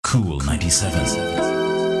Cool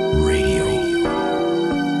 97 Radio.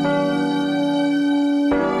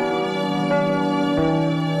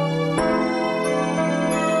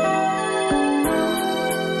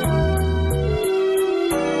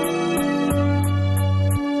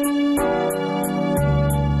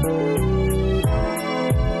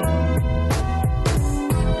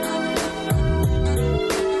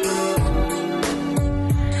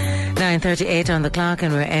 9:38 on the clock,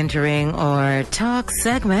 and we're entering our talk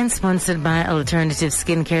segment sponsored by Alternative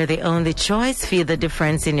Skincare, the only choice. Feel the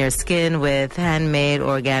difference in your skin with handmade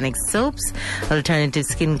organic soaps. Alternative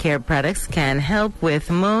Skincare products can help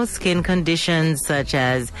with most skin conditions such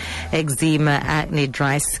as eczema, acne,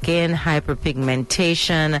 dry skin,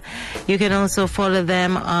 hyperpigmentation. You can also follow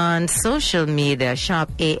them on social media,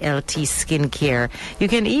 Shop ALT Skincare. You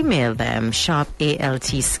can email them,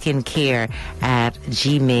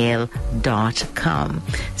 shopaLTskincare@gmail.com.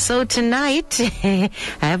 So tonight, I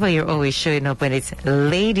have how you're always showing up when it's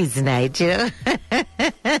ladies' night, you know?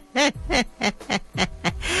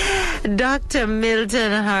 Dr.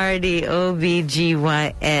 Milton Hardy,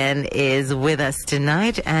 OBGYN, is with us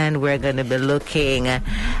tonight, and we're going to be looking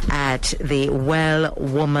at the Well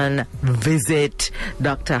Woman Visit.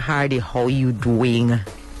 Dr. Hardy, how you doing?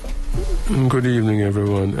 Good evening,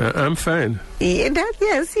 everyone. I'm fine.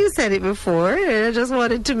 Yes, you said it before. I just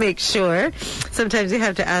wanted to make sure. Sometimes you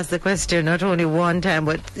have to ask the question not only one time,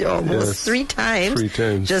 but almost three times. 3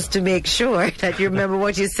 times. Just to make sure that you remember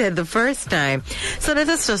what you said the first time. So let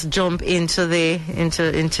us just jump into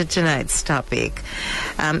into tonight's topic.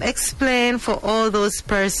 Explain for all those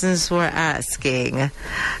persons who are asking,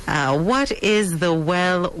 what is the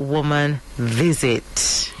Well Woman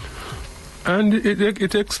Visit? And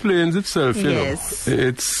it explains itself, you know.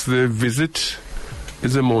 It's the visit,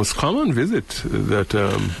 is the most common visit that,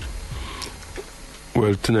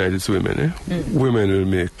 tonight it's women, women will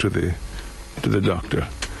make to the doctor.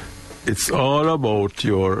 It's all about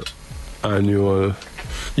your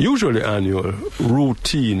usually annual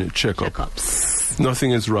routine checkups.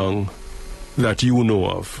 Nothing is wrong that you know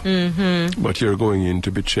of, but you're going in to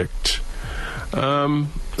be checked.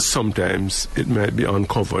 Sometimes it might be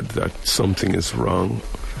uncovered that something is wrong.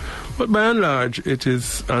 But by and large, it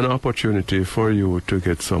is an opportunity for you to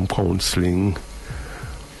get some counseling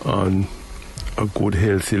on a good,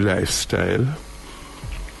 healthy lifestyle,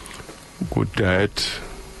 good diet,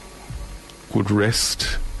 good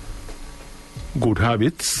rest, good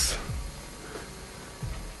habits,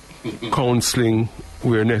 counseling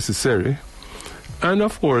where necessary, and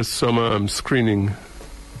of course some screening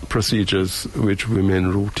procedures which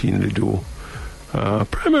women routinely do,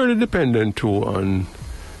 primarily dependent too on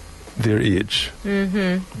their age.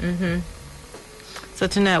 So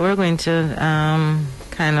tonight we're going to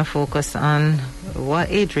kind of focus on what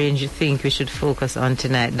age range you think we should focus on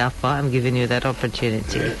tonight, Dafa. I'm giving you that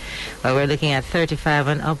opportunity. Yeah. Well, we're looking at 35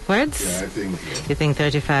 and upwards. Yeah, I think so. You think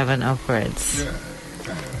 35 and upwards? Yeah.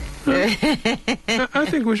 I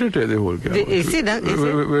think we should take the whole gamut.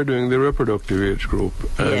 We're doing the reproductive age group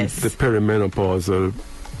and the perimenopausal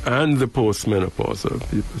and the postmenopausal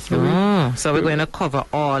people. So we're going to cover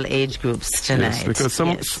all age groups tonight. Yes, because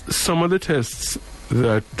some of the tests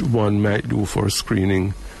that one might do for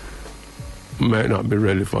screening might not be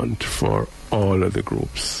relevant for all of the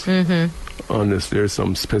groups, unless there's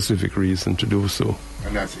some specific reason to do so.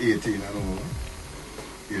 And that's 18 and over?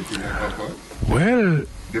 18 and upward? Well,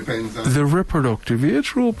 depends on the reproductive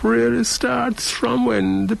age group really starts from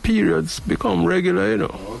when the periods become regular, you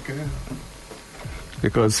know. Okay.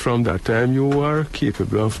 Because from that time you are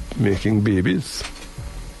capable of making babies.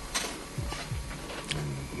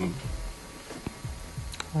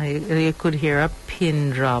 You could hear a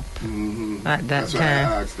pin drop at that that's time. Why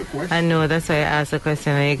I asked the question. I know, that's why I asked the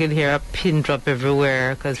question. And you could hear a pin drop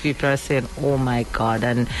everywhere because people are saying, oh my God.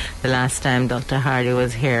 And the last time Dr. Hardy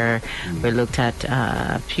was here, we looked at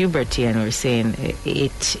puberty and we were saying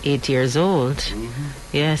 8 years old.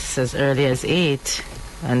 Yes, as early as 8.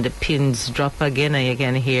 And the pins drop again and you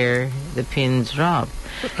can hear the pins drop.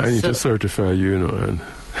 I need to certify you, you know, and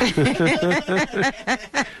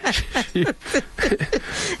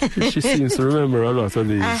she seems to remember a lot of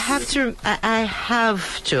these. I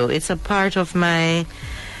have to. It's a part of my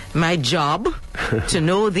job to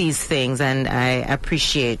know these things, and I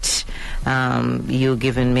appreciate you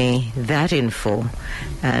giving me that info.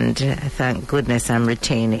 And thank goodness I'm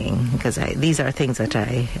retaining, because these are things that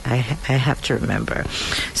I have to remember.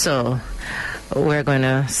 So we're going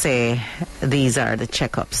to say these are the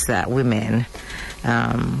checkups that women,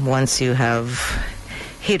 once you have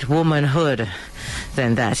hit womanhood,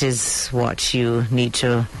 then that is what you need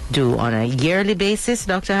to do on a yearly basis,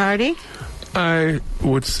 Dr. Hardy? I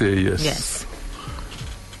would say yes. Yes.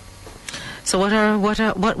 So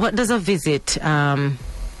what does a visit?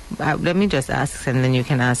 Let me just ask, and then you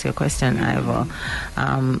can ask your question, Ivor.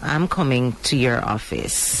 I'm coming to your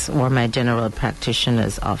office or my general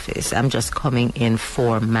practitioner's office. I'm just coming in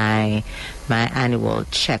for my annual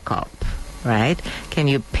checkup, right? Can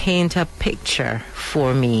you paint a picture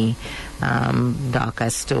for me, Doc,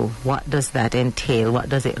 as to what does that entail? What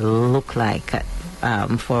does it look like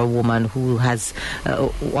for a woman who has,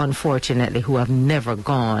 unfortunately, who have never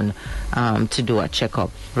gone to do a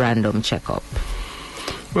checkup, random checkup?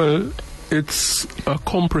 Well, it's a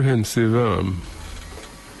comprehensive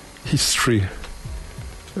history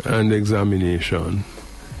and examination.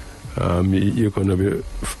 You're going to be,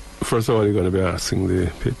 first of all, you're going to be asking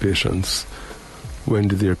the patients when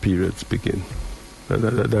did their periods begin.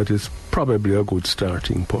 That is probably a good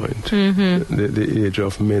starting point. Mm-hmm. The age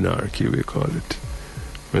of menarche, we call it,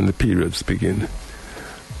 when the periods begin.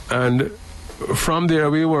 And from there,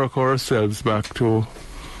 we work ourselves back to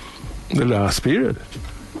the last period.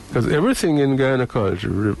 Because everything in gynecology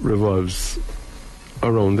revolves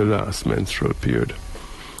around the last menstrual period.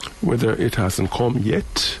 Whether it hasn't come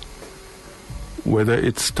yet, whether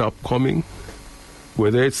it stopped coming,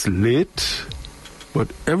 whether it's late,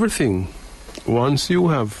 but everything, once you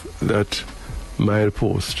have that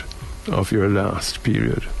milepost of your last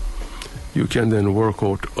period, you can then work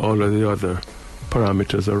out all of the other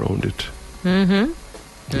parameters around it. Mm-hmm.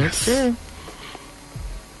 Yes. That's it.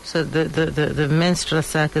 So the menstrual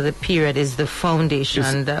cycle, the period, is the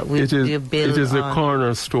foundation that we build on. It is the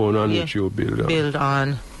cornerstone on which you build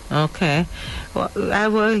on. Okay. Well, I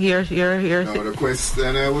will hear your. Now, the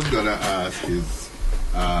question I was going to ask is,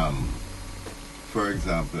 for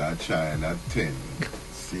example, a child at 10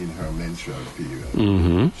 seeing her menstrual period,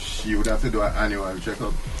 Mm-hmm. she would have to do an annual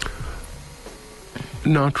checkup?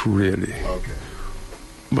 Not really. Okay.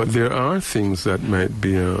 But there are things that might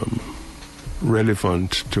be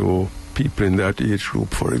relevant to people in that age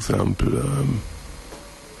group. For example,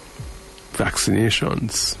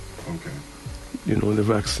 vaccinations. Okay. You know, the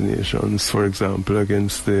vaccinations, for example,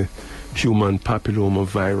 against the human papilloma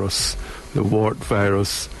virus, the wart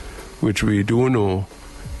virus, which we do know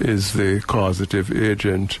is the causative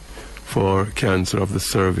agent for cancer of the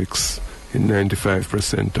cervix in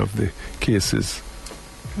 95% of the cases.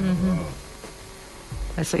 Mm-hmm.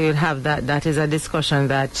 So you'll have that. That is a discussion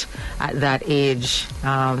that at that age.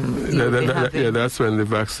 That's when the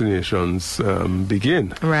vaccinations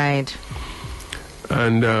begin. Right.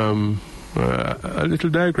 And a little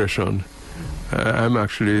digression. I'm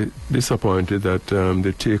actually disappointed that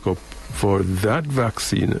the take-up for that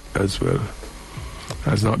vaccine as well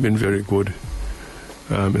has not been very good,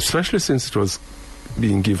 especially since it was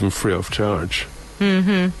being given free of charge.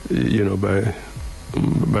 Mm-hmm. You know, by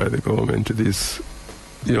the government to these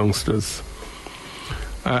youngsters.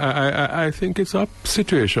 I think it's a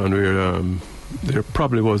situation where there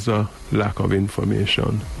probably was a lack of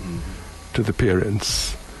information to the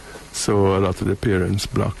parents, so a lot of the parents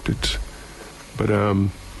blocked it. But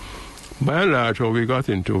by and large, how we got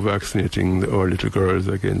into vaccinating our little girls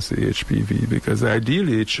against the HPV, because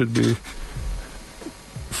ideally it should be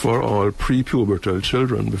for all pre-pubertal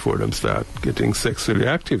children before them start getting sexually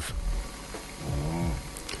active.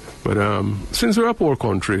 But since we're a poor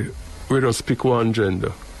country, we just pick one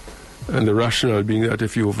gender. And the rationale being that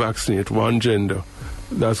if you vaccinate one gender,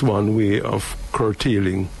 that's one way of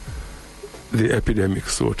curtailing the epidemic,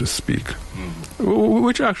 so to speak. Mm-hmm.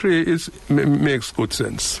 Which actually makes good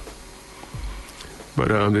sense. But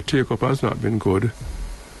the take-up has not been good.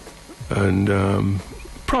 And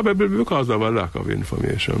probably because of a lack of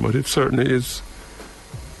information. But it certainly is,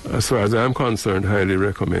 as far as I'm concerned, highly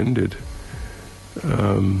recommended.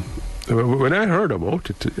 When I heard about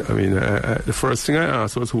it, I mean, the first thing I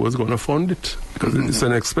asked was who was going to fund it, because it's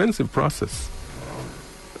an expensive process.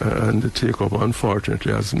 And the take-up,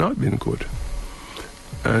 unfortunately, has not been good.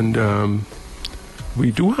 And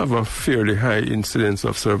we do have a fairly high incidence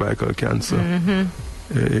of cervical cancer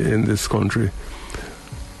in this country.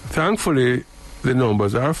 Thankfully, the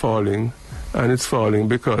numbers are falling, and it's falling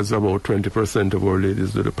because about 20% of our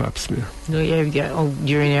ladies do the pap smear. During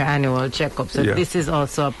your annual checkup. So this is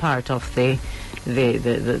also a part of the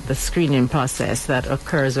screening process that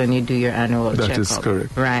occurs when you do your annual checkup. That is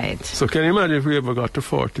correct. Right. So can you imagine if we ever got to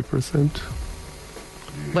 40%?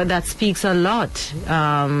 But that speaks a lot,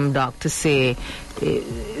 Doc, to say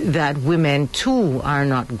that women too are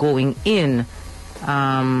not going in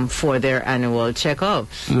for their annual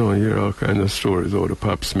checkups. No, you hear all kinds of stories about the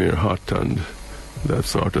pap smear hot and that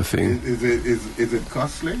sort of thing. Is it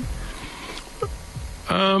costly?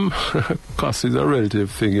 Cost is a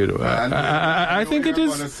relative thing, you know. I think it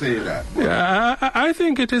is. Say that, yeah, I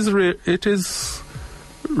think it is. It is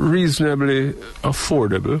reasonably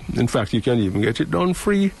affordable. In fact, you can even get it done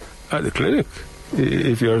free at the clinic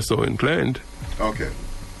if you are so inclined. Okay.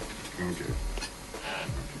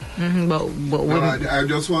 But I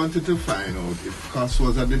just wanted to find out if cost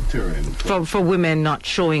was a deterrent for women not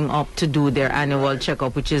showing up to do their annual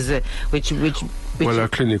checkup, which is which well, a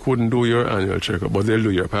clinic wouldn't do your annual checkup, but they'll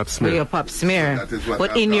do your pap smear. Your pap smear. That is what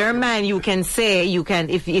but I'm in your talking mind, you can say,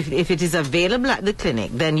 if it is available at the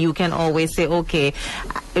clinic, then you can always say, okay,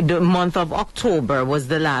 the month of October was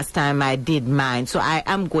the last time I did mine, so I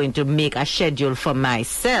am going to make a schedule for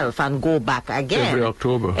myself and go back again. Every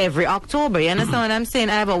October. You understand what I'm saying?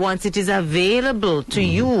 But once it is available to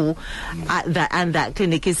you, and that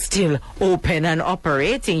clinic is still open and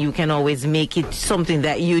operating, you can always make it something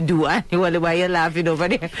that you do annually. While you're laughing over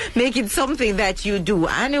there, make it something that you do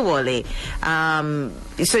annually.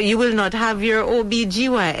 So you will not have your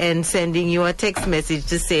OBGYN sending you a text message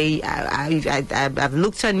to say, I've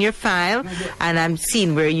looked on your file and I'm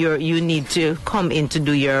seeing where you need to come in to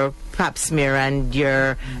do your pap smear and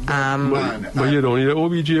your but you don't need an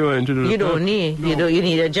OBGYN to do you don't need you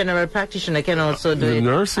need a general practitioner can also do it,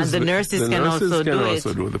 and the nurses can also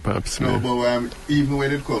do the pap smear. No, but even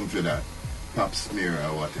when it comes to that pap smear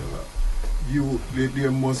or whatever,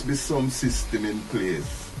 there must be some system in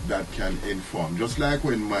place that can inform. Just like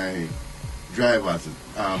when my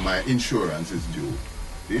insurance is due,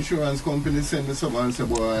 the insurance company send me someone and say,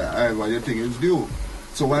 boy, your thing is due.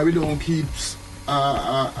 So why we don't keep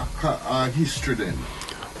a history then?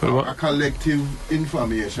 A collective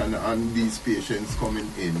information on these patients coming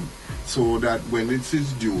in, so that when it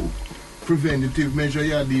is due, preventative measure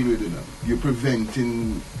you deal with it. You're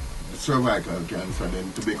preventing cervical cancer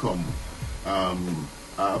then to become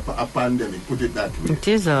a pandemic, put it that way. It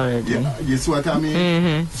is already. Yeah, you see what I mean?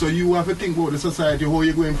 Mm-hmm. So you have to think about the society, how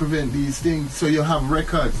you're going to prevent these things. So you have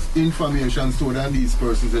records, information stored on these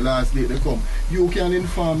persons, the last day they come. You can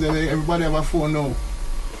inform them, everybody have a phone now.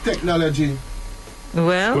 Technology.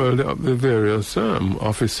 Well, the various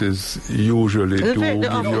offices usually give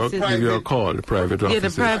you a call, the private offices. Yeah,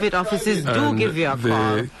 the private offices do give you a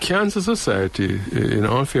call. The Cancer Society, in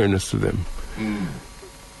all fairness to them,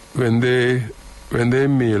 when they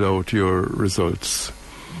mail out your results,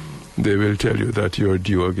 they will tell you that you're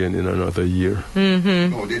due again in another year.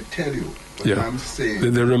 Mm-hmm. No, they tell you. But yeah. I'm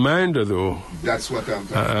saying... The reminder, though... That's what I'm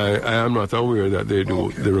talking about. I am not aware that they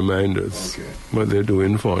do the reminders. Okay. But they do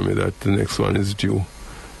inform me that the next one is due.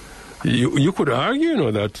 You could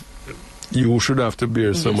argue, that you should have to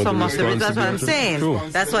bear some of the responsibility. That's what I'm saying. True.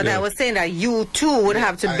 That's what I was saying, that you too would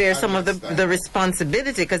have to bear some of the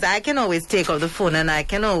responsibility, because I can always take out the phone and I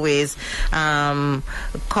can always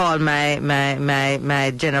call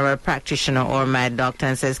my general practitioner or my doctor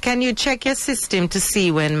and says, can you check your system to see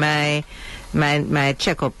when my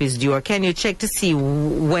checkup is due, or can you check to see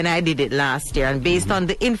when I did it last year? And based on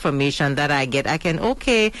the information that I get, I can,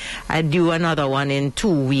 I do another one in 2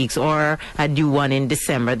 weeks, or I do one in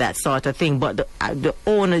December, that sort of thing. But the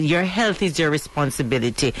owner, your health is your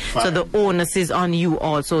responsibility. Fine. So the onus is on you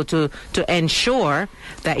also to ensure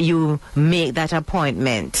that you make that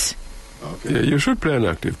appointment. Okay. Yeah, you should play an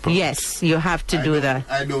active part. Yes, you have to do that.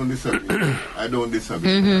 I don't disagree.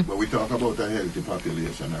 Mm-hmm. But we talk about a healthy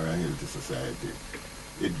population or a healthy society.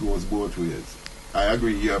 It goes both ways. I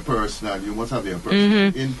agree, you must have your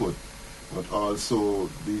personal input. But also,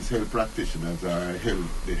 these health practitioners or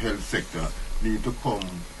the health sector need to come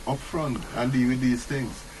up front and deal with these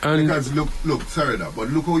things. Because look, but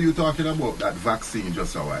look how you're talking about that vaccine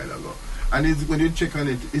just a while ago. And when you check on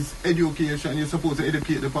it, it's education. You're supposed to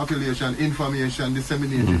educate the population, information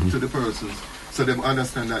disseminated to the persons, so they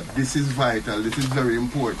understand that this is vital, this is very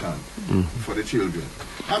important for the children.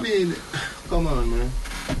 I mean, come on, man.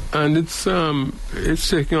 And it's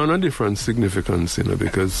taking on a different significance,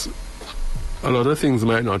 because a lot of things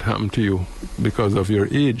might not happen to you because of your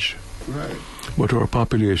age. Right. But our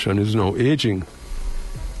population is now aging.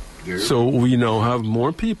 So we now have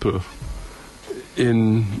more people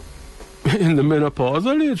in the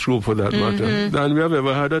menopausal age group, for that matter, than we have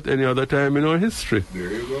ever had at any other time in our history.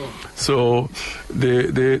 There you go. So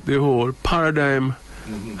the whole paradigm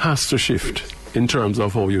has to shift in terms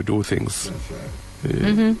of how you do things. That's right.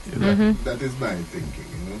 That is my thinking,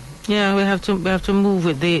 Yeah, we have to move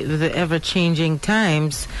with the ever-changing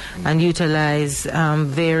times and utilize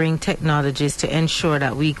varying technologies to ensure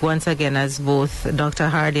that we, once again, as both Dr.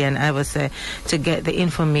 Hardy and I would say, to get the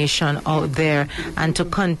information out there and to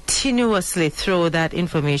continuously throw that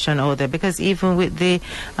information out there. Because even with the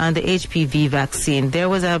HPV vaccine, there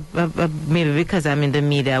was a maybe because I'm in the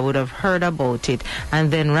media, I would have heard about it,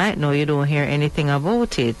 and then right now you don't hear anything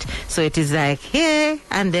about it. So it is like, yeah,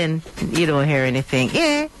 and then you don't hear anything,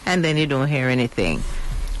 yeah, and then you don't hear anything.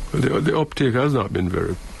 The uptake has not been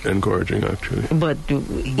very encouraging, actually. But there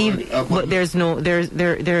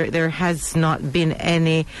has not been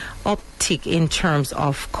any uptick in terms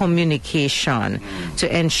of communication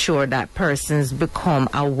to ensure that persons become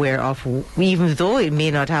aware of, even though it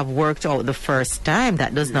may not have worked out the first time,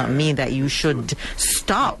 that does not mean that you should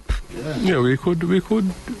stop. Yeah, we could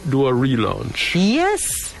do a relaunch.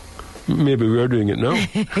 Yes. Maybe we are doing it now.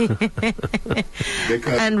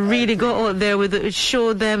 And really go out there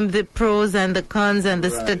show them the pros and the cons and the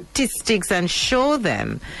statistics and show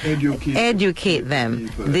them, educate them.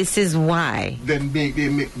 People. This is why. Then they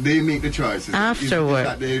make the choices.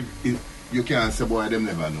 Afterward. You can't say, boy, them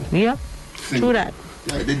never know. Yeah, true that.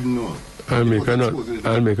 Yeah, they didn't know. I'll make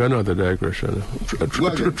another digression.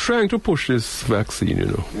 Trying to push this vaccine, you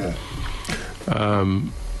know. Yeah.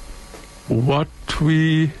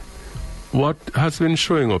 What has been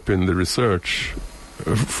showing up in the research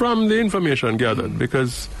from the information gathered,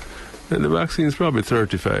 because the vaccine is probably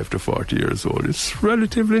 35 to 40 years old. It's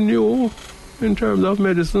relatively new in terms of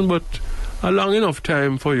medicine, but a long enough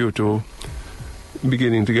time for you to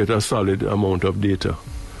beginning to get a solid amount of data.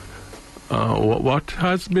 What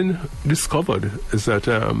has been discovered is that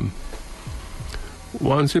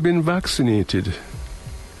once you've been vaccinated,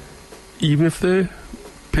 even if the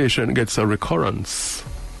patient gets a recurrence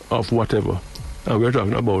of whatever, and we're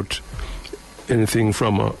talking about anything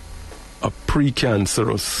from a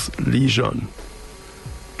precancerous lesion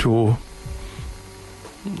to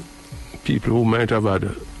people who might have had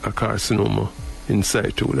a carcinoma in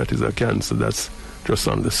situ, that is a cancer that's just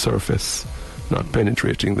on the surface, not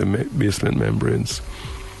penetrating the basement membranes.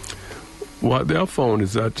 What they have found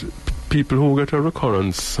is that people who get a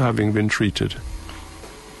recurrence having been treated,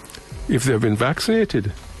 if they've been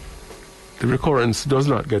vaccinated, the recurrence does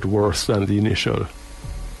not get worse than the initial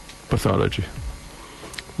pathology.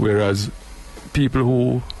 Whereas people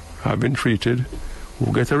who have been treated,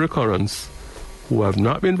 who get a recurrence, who have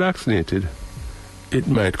not been vaccinated, it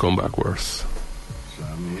might come back worse.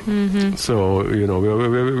 Mm-hmm. So, you know,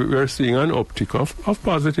 we're seeing an uptick of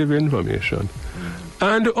positive information.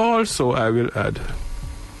 And also, I will add,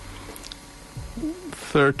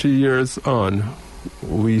 30 years on,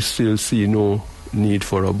 we still see no need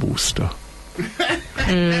for a booster.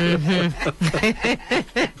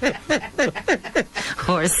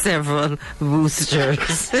 Or several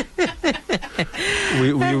boosters.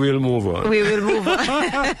 we will move on. We will move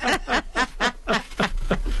on.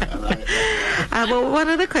 But one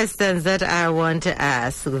of the questions that I want to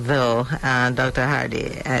ask, though, Dr.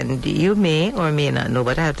 Hardy, and you may or may not know,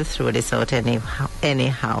 but I have to throw this out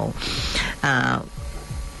anyhow.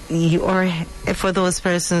 For those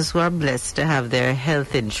persons who are blessed to have their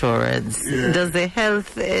health insurance, does the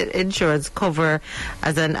health insurance cover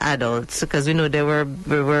as an adult? Because we know the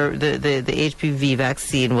HPV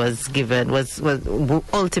vaccine was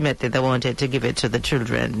ultimately they wanted to give it to the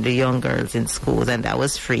children, the young girls in schools, and that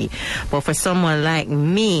was free. But for someone like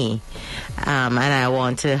me, and I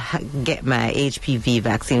want to get my HPV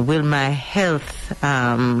vaccine, will my health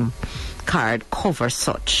card cover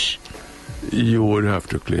such? You would have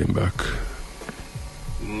to claim back.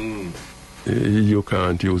 You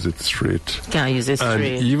can't use it straight. Can't use it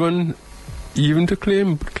straight. And even to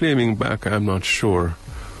claiming back, I'm not sure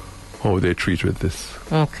how they treat with this.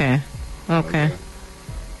 Okay. But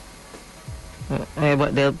I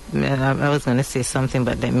was going to say something,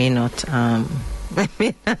 but let me not. Let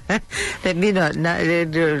me not.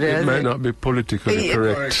 It might not be politically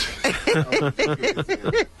correct.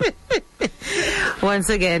 Once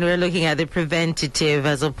again, we're looking at the preventative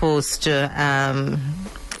as opposed to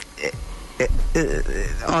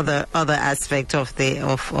other aspect of the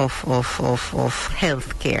of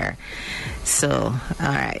healthcare. So, all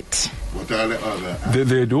right. What are the other?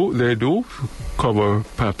 They do cover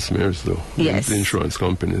pap smears, though. Yes. The insurance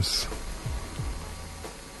companies.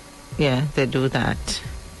 Yeah, they do that.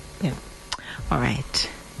 Yeah. All right.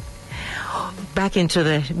 Back into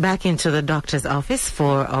the doctor's office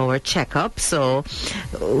for our checkup. So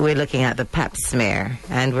we're looking at the pap smear,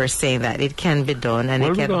 and we're saying that it can be done. And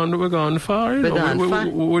we're gone far.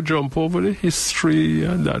 We jump over the history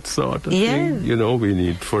and that sort of thing. You know, we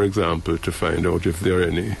need, for example, to find out if there are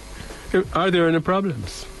any Are there any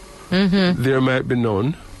problems? There might be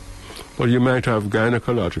none, but you might have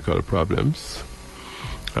gynecological problems.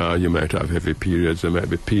 You might have heavy periods. They might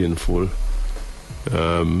be painful.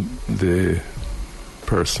 The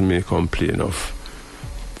person may complain of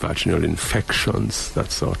vaginal infections,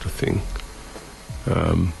 that sort of thing.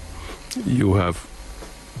 You have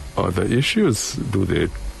other issues. Do they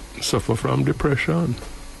suffer from depression?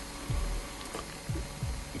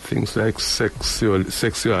 Things like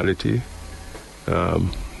sexuality,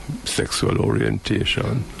 sexual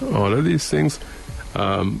orientation, all of these things,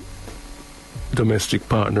 domestic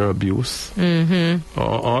partner abuse,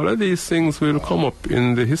 all of these things will come up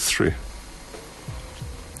in the history.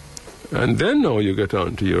 And then now you get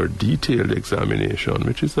on to your detailed examination,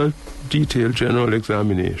 which is a detailed general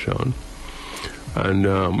examination,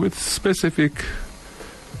 and with specific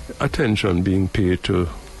attention being paid to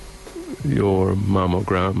your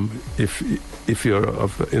mammogram if you're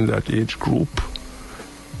in that age group,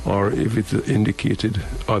 or if it's indicated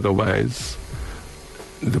otherwise,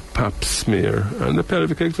 the pap smear and the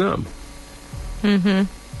pelvic exam.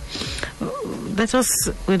 Let us,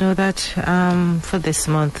 we know that for this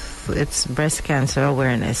month, it's Breast Cancer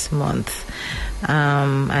Awareness Month.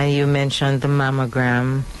 And you mentioned the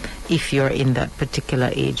mammogram, if you're in that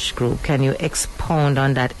particular age group. Can you expound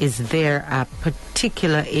on that? Is there a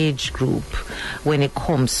particular age group when it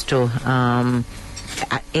comes to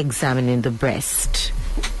examining the breast?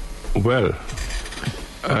 Well,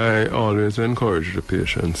 I always encourage the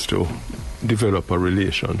patients to develop a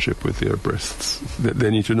relationship with their breasts. They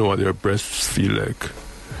need to know what their breasts feel like.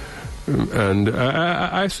 And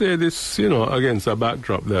I say this, against a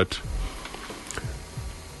backdrop that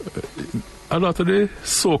a lot of the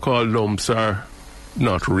so-called lumps are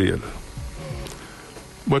not real.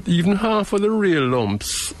 But even half of the real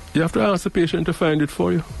lumps, you have to ask the patient to find it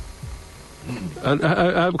for you. And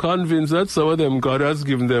I'm convinced that some of them, God has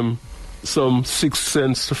given them some sixth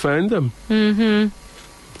sense to find them.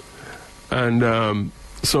 And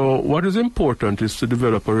so what is important is to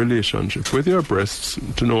develop a relationship with your breasts,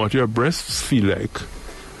 to know what your breasts feel like,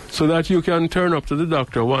 so that you can turn up to the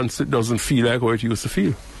doctor once it doesn't feel like how it used to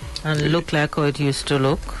feel. And look like how it used to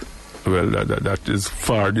look? Well, that is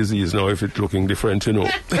far disease now if it's looking different,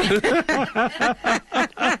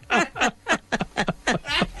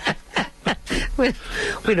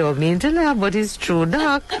 We don't mean to laugh, but it's true,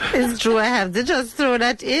 Doc. It's true. I have to just throw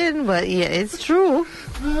that in, but yeah, it's true.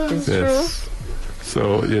 It's true.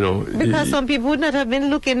 So, because some people would not have been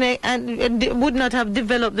looking at, and would not have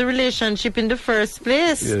developed the relationship in the first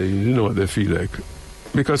place. Yeah, you know what they feel like.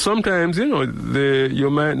 Because sometimes, you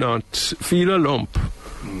might not feel a lump,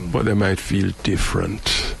 but they might feel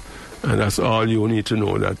different. And that's all you need to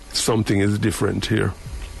know, that something is different here.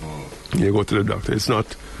 You go to the doctor. It's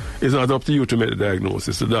not up to you to make the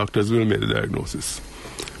diagnosis. The doctors will make the diagnosis.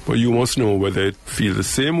 But you must know whether it feels the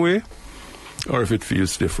same way or if it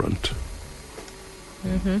feels different.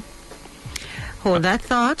 Hold that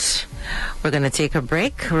thought. We're going to take a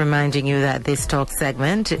break, reminding you that this talk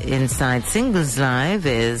segment inside Singles Live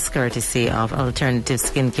is courtesy of Alternative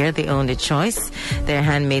Skincare, the only choice. Their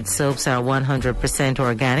handmade soaps are 100%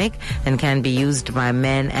 organic and can be used by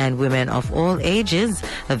men and women of all ages.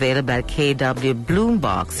 Available at KW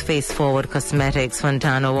Bloombox, Face Forward Cosmetics,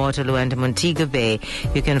 Fontana, Waterloo, and Montego Bay.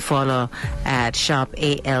 You can follow at Shop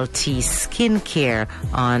ALT Skincare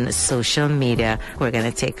on social media. We're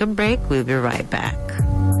going to take a break. We'll be right back.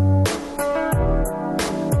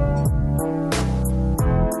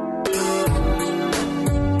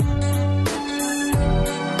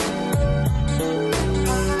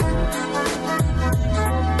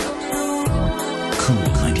 Cool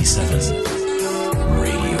 97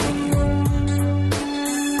 Radio.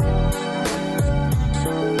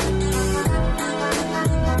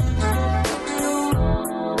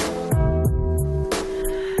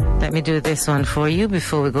 Let me do this one for you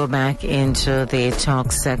before we go back into the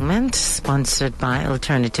talk segment, sponsored by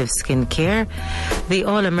Alternative Skincare. The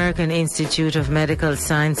All-American Institute of Medical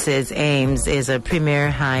Sciences, AIMS, is a premier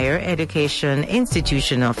higher education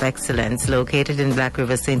institution of excellence located in Black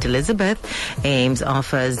River, St. Elizabeth. AIMS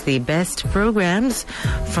offers the best programs,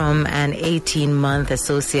 from an 18-month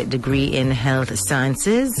associate degree in health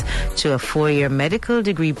sciences to a 4-year medical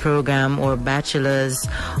degree program or bachelor's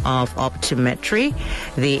of optometry.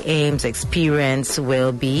 The AIMS experience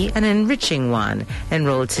will be an enriching one.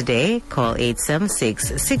 Enroll today. Call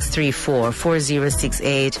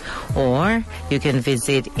 876-634-4068, or you can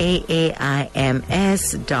visit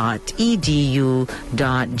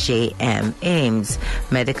aaims.edu.jm. AIMS,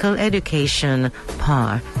 medical education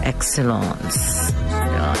par excellence.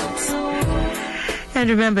 Right. And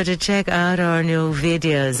remember to check out our new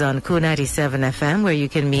videos on Cool 97 FM, where you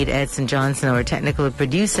can meet Edson Johnson, our technical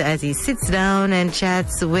producer, as he sits down and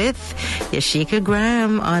chats with Yashika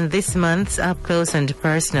Graham on this month's Up Close and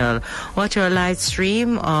Personal. Watch our live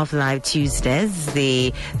stream of Live Tuesdays.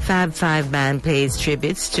 The Fab Five band plays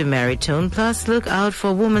tributes to Maritone. Plus, look out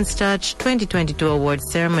for Women's Touch 2022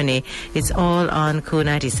 Awards Ceremony. It's all on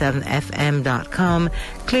Cool97fm.com.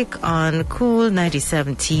 Click on Cool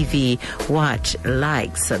 97 TV. Watch, like,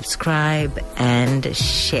 subscribe, and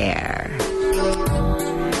share.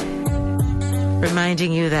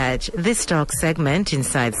 Reminding you that this talk segment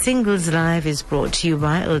inside Singles Live is brought to you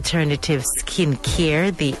by Alternative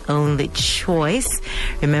Skincare, the only choice.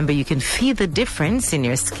 Remember, you can feel the difference in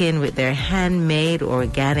your skin with their handmade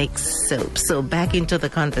organic soap. So back into the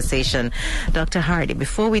conversation. Dr. Hardy,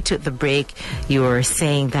 before we took the break, you were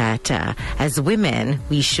saying that as women,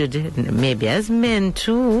 we should, maybe as men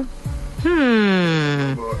too,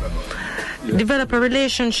 develop a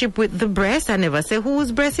relationship with the breast. I never say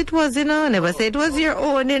whose breast it was, you know. I never say it was your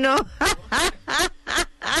own, you know.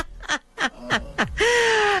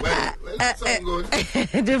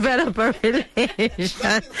 Develop a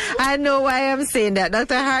relation. I know why I'm saying that.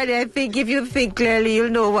 Dr. Hardy, I think if you think clearly,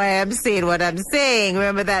 you'll know why I'm saying what I'm saying.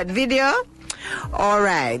 Remember that video? All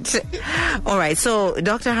right. So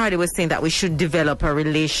Dr. Hardy was saying that we should develop a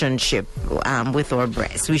relationship with our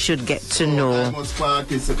breasts. We should get to know. I must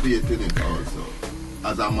participate in it also,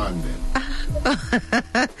 as a man then.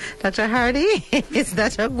 Dr. Hardy, is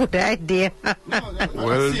that a good idea?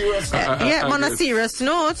 Well, on a serious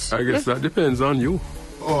note. I guess that depends on you.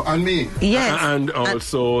 Oh, and me? Yes. And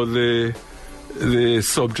also the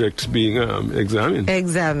subject being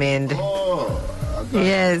examined. Oh.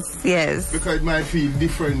 Yes. Because it might feel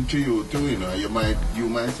different to you too, you know. You might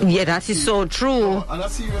say, yeah, that is so true. On a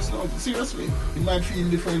serious note, seriously, it might feel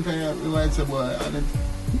different, and you might say, boy,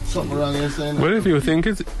 something wrong you're saying. Well,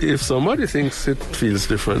 if somebody thinks it feels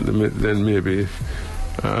different, then maybe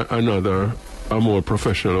a more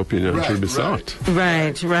professional opinion should be sought.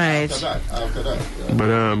 Right. After that. Yeah.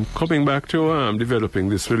 But coming back to developing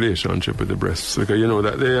this relationship with the breasts, because you know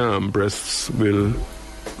that the breasts will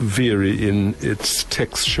vary in its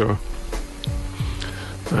texture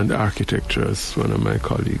and architecture, as one of my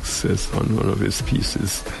colleagues says on one of his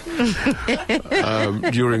pieces,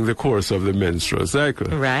 during the course of the menstrual cycle.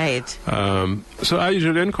 Right. So I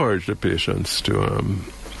usually encourage the patients to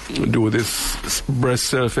do this breast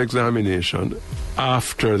self-examination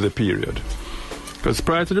after the period. Because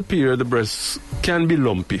prior to the period, the breasts can be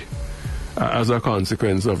lumpy as a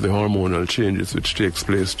consequence of the hormonal changes which takes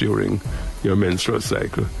place during your menstrual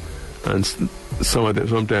cycle. And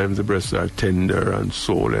sometimes the breasts are tender and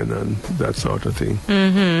swollen and that sort of thing.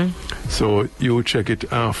 Mm-hmm. So you check it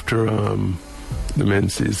after the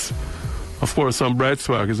menses. Of course, some bright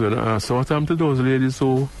swag is going to ask, so what happened to those ladies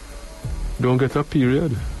who don't get a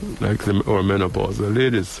period, or menopausal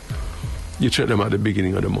ladies? You check them at the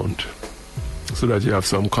beginning of the month so that you have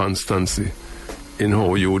some constancy in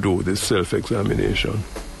how you do this self-examination.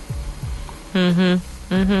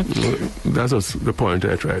 That's just the point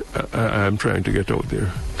I'm trying to get out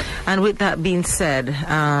there. And with that being said,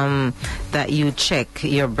 that you check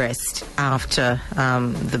your breast after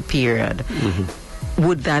the period,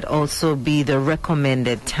 would that also be the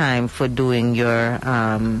recommended time for doing your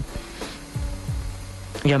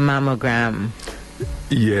mammogram?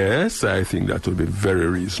 Yes, I think that would be very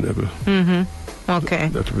reasonable. Okay.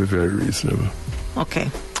 That would be very reasonable.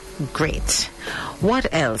 Okay, great.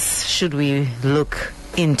 What else should we look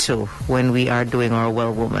into when we are doing our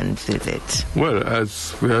well woman visit? Well,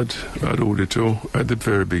 as we had alluded to at the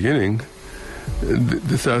very beginning,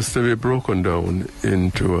 this has to be broken down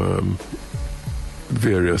into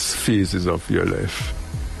various phases of your life,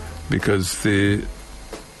 because the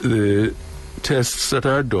tests that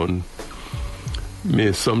are done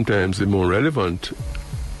may sometimes be more relevant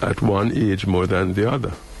at one age more than the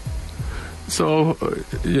other. So,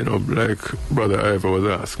 like Brother Ivor was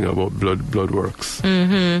asking about blood works.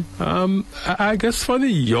 I guess for the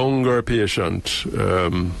younger patient,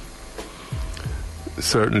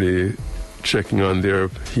 certainly checking on their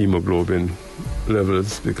hemoglobin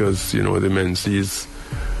levels, because, the menses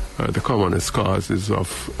are the commonest causes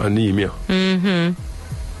of anemia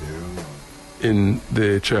in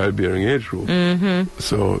the childbearing age group.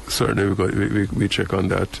 So certainly we check on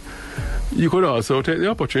that. You could also take the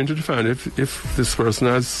opportunity to find if this person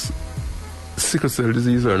has sickle cell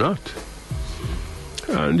disease or not.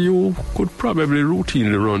 And you could probably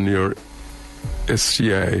routinely run your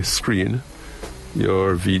STI screen,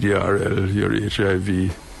 your VDRL, your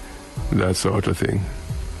HIV, that sort of thing,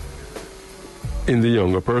 in the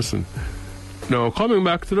younger person. Now, coming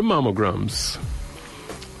back to the mammograms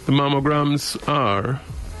are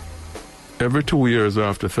every 2 years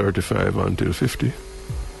after 35 until 50,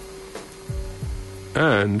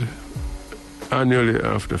 and annually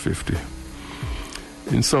after 50.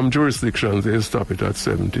 In some jurisdictions, they stop it at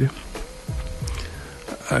 70.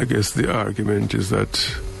 I guess the argument is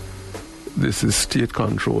that this is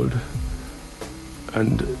state-controlled,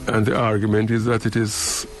 and the argument is that it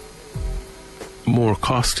is more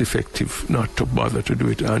cost-effective not to bother to do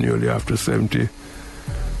it annually after 70.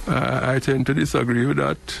 I tend to disagree with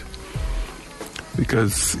that,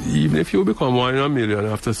 because even if you become 1 in a million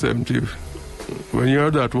after 70, when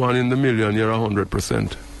you're that 1 in the million, you're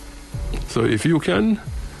 100%. So if you can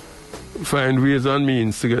find ways and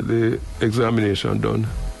means to get the examination done,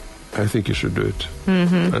 I think you should do it.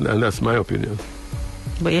 Mm-hmm. And that's my opinion.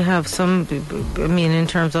 But you have some, I mean, in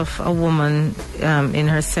terms of a woman in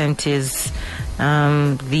her 70s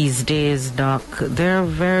these days, Doc, they're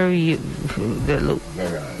very... They look,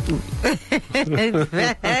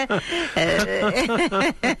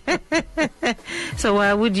 so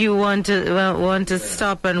why would you want to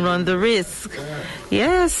stop and run the risk?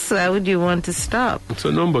 Yes, why would you want to stop? It's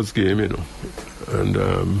a numbers game, you know. And...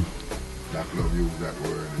 That love use that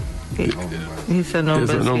word. It's a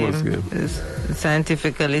numbers game.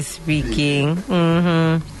 Scientifically speaking.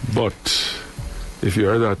 Mm-hmm. But if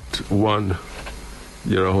you're that 1,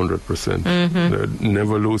 you're 100%. Mm-hmm.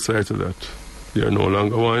 Never lose sight of that. You're no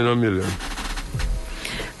longer 1 in a million.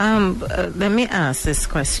 Let me ask this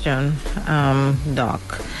question,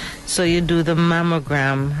 Doc. So you do the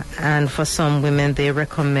mammogram, and for some women they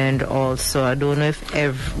recommend also, I don't know if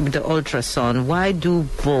the ultrasound. Why do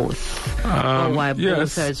both? Or why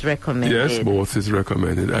both is recommended? Yes, both is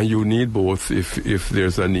recommended, and you need both if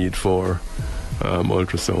there's a need for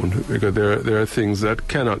ultrasound, because there are things that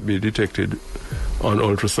cannot be detected on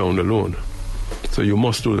ultrasound alone. So you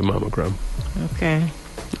must do the mammogram. Okay.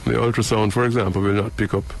 The ultrasound, for example, will not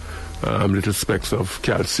pick up little specks of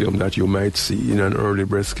calcium that you might see in an early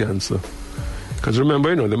breast cancer. Because remember,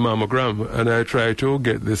 you know, the mammogram, and I try to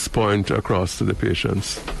get this point across to the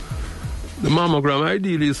patients. The mammogram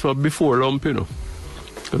ideally is for before lump, you know.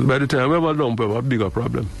 Because by the time we have a lump, we have a bigger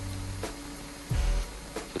problem.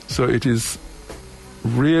 So it is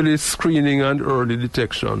really screening and early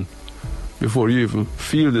detection before you even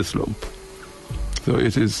feel this lump. So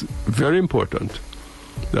it is very important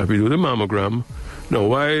that we do the mammogram. Now,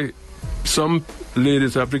 why some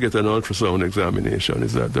ladies have to get an ultrasound examination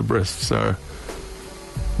is that the breasts are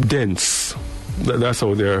dense. That's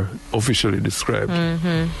how they're officially described.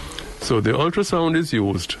 Mm-hmm. So the ultrasound is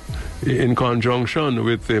used in conjunction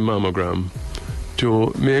with the mammogram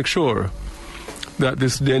to make sure that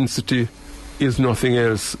this density is nothing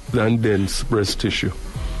else than dense breast tissue.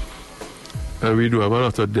 And we do have a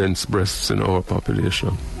lot of dense breasts in our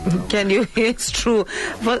population. It's true.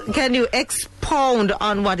 But can you expound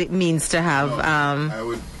on what it means to have... I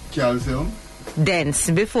would calcium.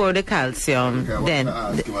 Dense, before the calcium. Okay, I want to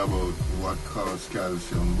ask him about what causes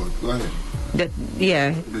calcium, but go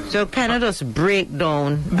ahead. So kind of just break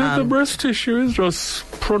down... The breast tissue is just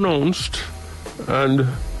pronounced and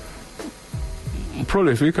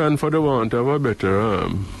prolific, and for the want of a better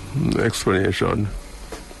explanation,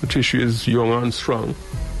 the tissue is young and strong.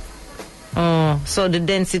 Oh, so the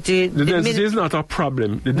density... The density is not a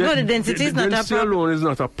problem. The density is not a problem. The density alone is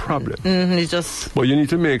not a problem. Mm-hmm, it's just... But you need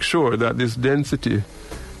to make sure that this density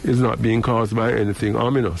is not being caused by anything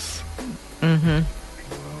ominous. Mm-hmm.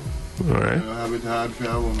 All right. You have it hard for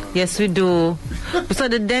a woman. Yes, we do. So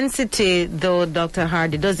the density, though, Dr.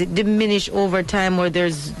 Hardy, does it diminish over time, or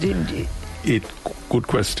there's... Good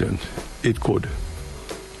question. It could.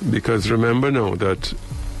 Because remember now that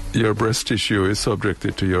your breast tissue is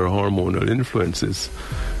subjected to your hormonal influences.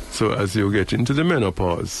 So as you get into the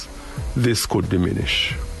menopause, this could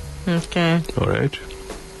diminish. Okay. All right.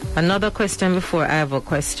 Another question before I have a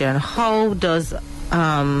question. How does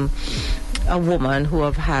a woman who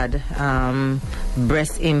have had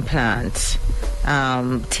breast implants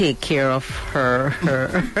take care of her?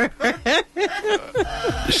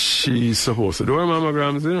 She's supposed to do her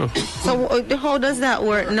mammograms, you know. So how does that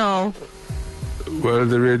work now? Well,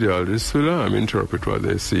 the radiologists will interpret what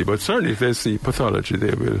they see, but certainly if they see pathology,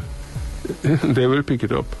 they will pick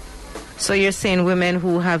it up. So you're saying women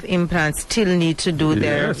who have implants still need to do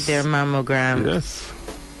their mammogram? Yes.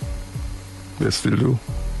 They still do.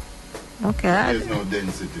 Okay. There's no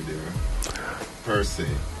density there, per se.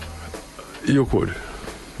 You could.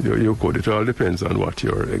 You could. It all depends on what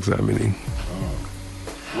you're examining.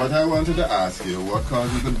 What I wanted to ask you, what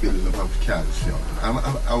causes the buildup of calcium?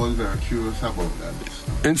 I was very curious about that.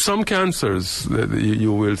 In some cancers,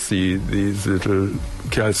 you will see these little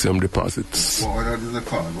calcium deposits. What is the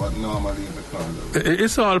cause? What normally is the cause of it?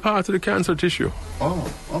 It's all part of the cancer tissue.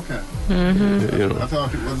 Oh, okay. You know. I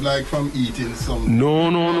thought it was like from eating some... No.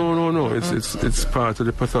 It's part of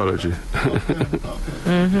the pathology.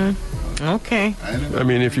 Okay. I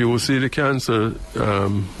mean, if you see the cancer,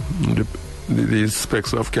 these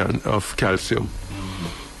specks of calcium,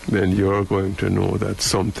 then you're going to know that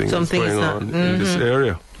something is going on in this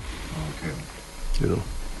area. Okay. You know.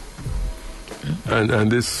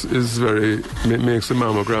 And this is makes the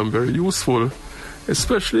mammogram very useful,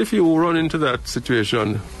 especially if you run into that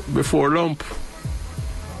situation before lump.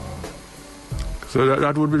 So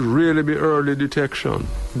that would really be early detection.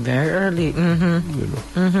 Very early. You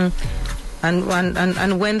know. And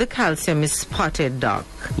when the calcium is spotted, Doc,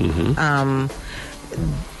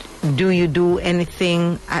 do you do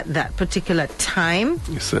anything at that particular time?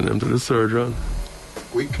 You send them to the surgeon.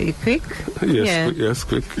 Quick? Quick? Yes,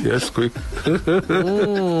 quick.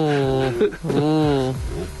 Ooh.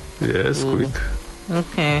 Yes, quick.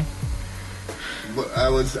 Okay. But I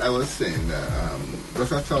was saying that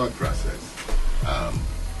that's a thought process.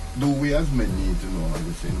 Do we as men need to know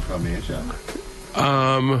this information?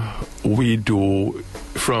 We do,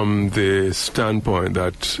 from the standpoint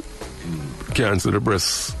that cancer of the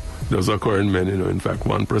breast does occur in men. You know, in fact,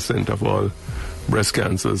 1% of all breast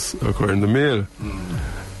cancers occur in the male.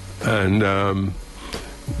 And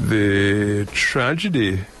the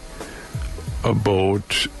tragedy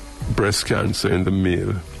about breast cancer in the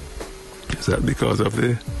male is that because of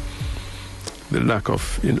the lack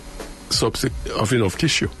of enough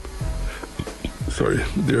tissue,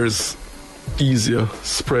 there's easier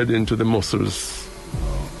spread into the muscles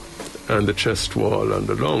and the chest wall and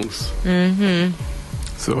the lungs.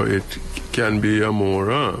 So it can be a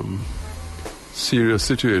more serious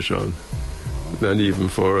situation than even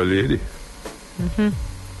for a lady.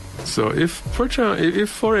 So if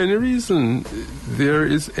for any reason there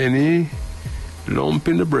is any lump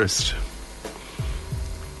in the breast,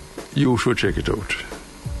 you should check it out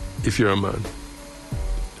if you're a man.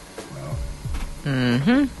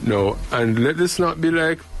 No, and let this not be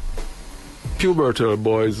like pubertal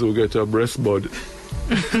boys who get a breast bud.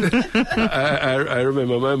 I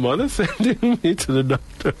remember my mother sending me to the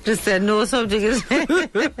doctor. Just said no subject is...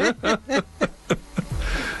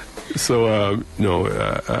 So, no,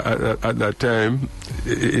 at that time,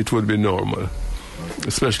 it would be normal,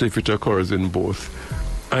 especially if it occurs in both.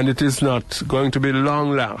 And it is not going to be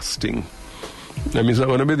long-lasting. I mean, it's not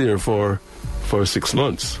going to be there for 6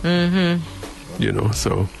 months. You know,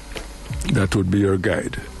 so that would be your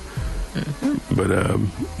guide. But,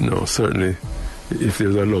 no, certainly, if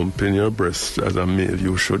there's a lump in your breast as a male,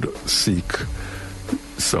 you should seek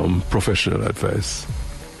some professional advice.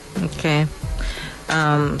 Okay.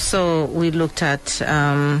 So we looked at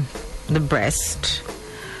the breast.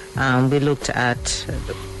 We looked at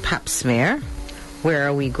the pap smear. Where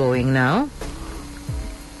are we going now?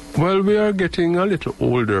 Well, we are getting a little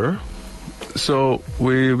older, so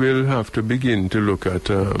we will have to begin to look at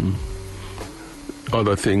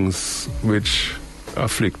other things which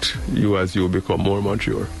afflict you as you become more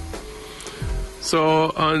mature.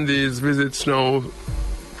 So on these visits now,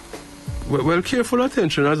 well, careful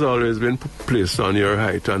attention has always been placed on your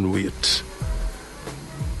height and weight.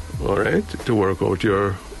 All right, to work out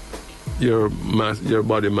your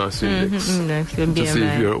body mass index to see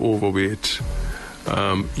if you're overweight.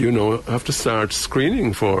 You know, have to start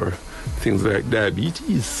screening for things like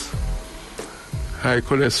diabetes, high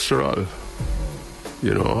cholesterol.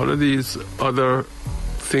 You know, all of these other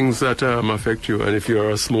things that affect you. And if you're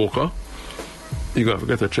a smoker, you got to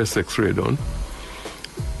get a chest X-ray done.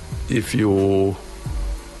 If you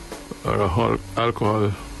are an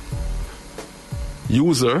alcohol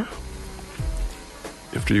user,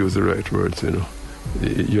 you have to use the right words, you know.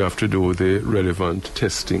 You have to do the relevant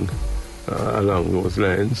testing along those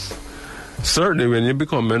lines. Certainly when you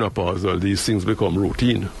become menopausal, these things become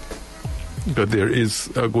routine. But there is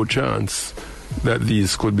a good chance that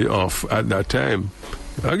these could be off at that time.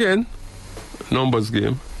 Again, numbers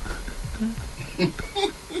game.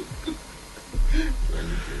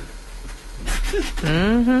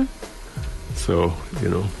 So, you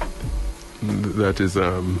know, that is,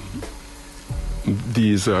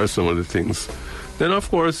 these are some of the things. Then, of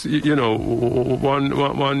course, you know,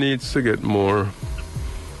 one needs to get more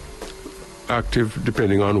active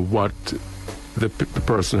depending on what the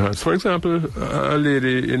person has. For example, a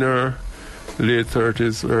lady in her late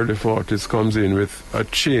 30s, early 40s comes in with a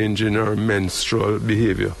change in her menstrual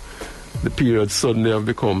behavior. the periods suddenly have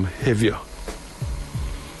become heavier.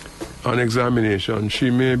 On examination, she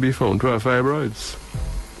may be found to have fibroids.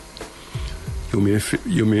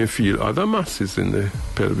 You may feel other masses in the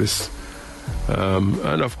pelvis.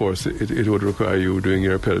 And of course, it would require you doing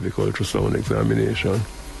your pelvic ultrasound examination.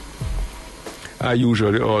 I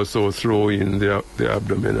usually also throw in the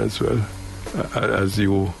abdomen as well, as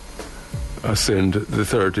you ascend the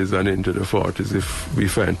 30s and into the 40s if we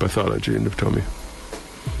find pathology in the tummy.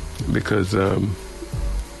 Because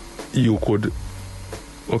you could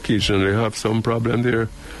occasionally have some problem there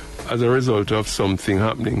as a result of something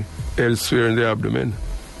happening elsewhere in the abdomen.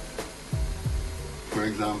 For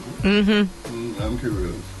example? I'm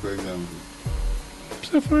curious. For example?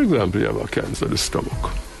 So for example, you have a cancer of the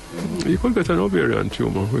stomach. You could get an ovarian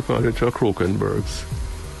tumor. We call it a Krokenberg's.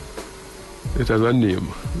 It has a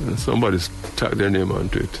name. And somebody's tacked their name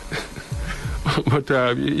onto it. But,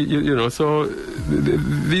 you know, so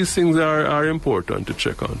these things are important to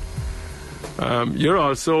check on. You're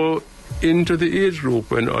also into the age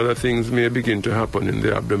group when other things may begin to happen in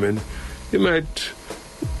the abdomen. You might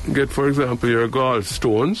get, for example, your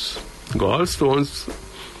gallstones. Gallstones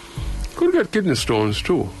could get kidney stones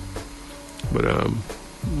too. But,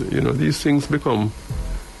 you know, these things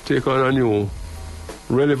take on a new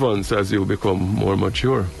relevance as you become more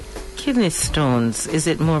mature. Kidney stones, is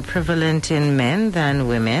it more prevalent in men than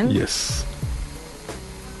women? Yes.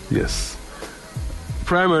 Yes.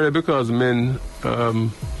 Primarily because men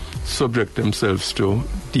subject themselves to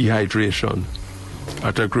dehydration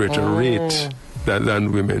at a greater rate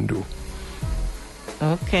than women do.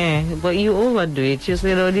 Okay, but you overdo it. You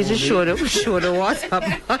need to show the water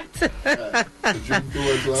part.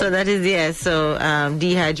 So that is, yes. So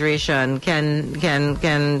dehydration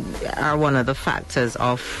can are one of the factors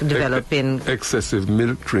of developing excessive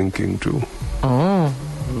milk drinking too. Oh,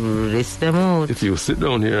 list them out. If you sit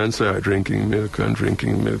down here and start drinking milk and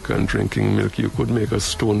drinking milk and drinking milk, you could make a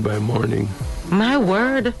stone by morning. My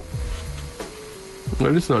word.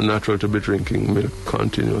 Well, it's not natural to be drinking milk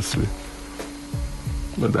continuously.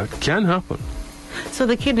 But that can happen. So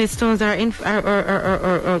the kidney stones are calcium?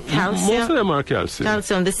 Most of them are calcium.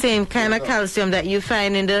 Calcium, the same kind of calcium that you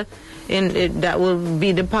find that will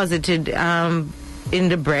be deposited in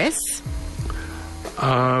the breast?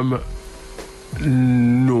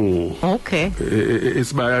 No. Okay.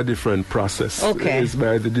 It's by a different process. Okay. It's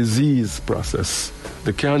by the disease process,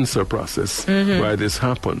 the cancer process, why this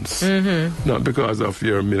happens. Not because of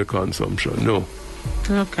your milk consumption, no.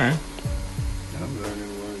 Okay.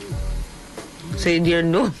 So you're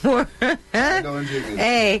no more.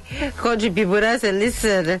 Hey, country people, that say,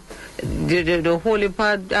 listen, the holy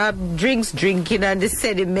part drinking and the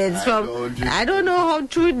sediments from. I don't know how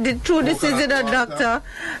true this is in a doctor,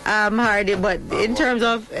 Hardy, but in terms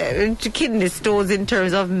of kidney stones, in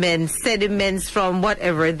terms of men, sediments from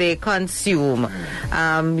whatever they consume.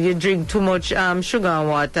 You drink too much sugar and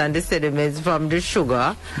water, and the sediments from the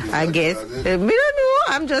sugar. I guess. I don't know.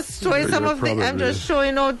 I'm just showing some of the. I'm just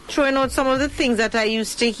showing out some of the things that I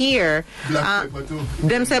used to hear. Black pepper too.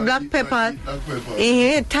 Them say black pepper.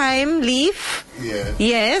 Thyme leaf. Yeah.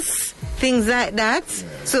 Yes. Things like that.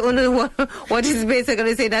 Yeah. So only what is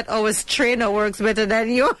basically say that our strainer works better than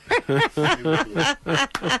yours.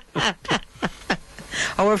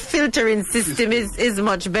 Our filtering system is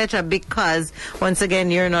much better because once again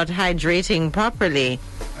you're not hydrating properly.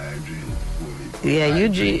 I drink. Yeah,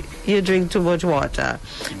 you drink too much water,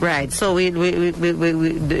 right? So we during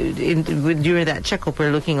that checkup we're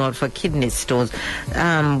looking out for kidney stones.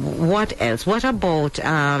 What else? What about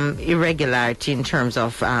irregularity in terms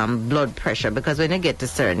of blood pressure? Because when you get to a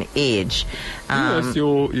certain age, yes,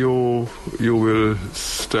 you will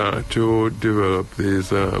start to develop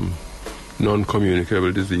these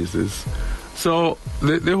non-communicable diseases. So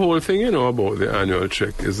the whole thing about the annual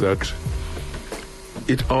check is that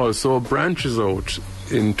it also branches out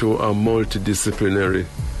into a multidisciplinary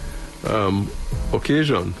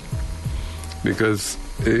occasion, because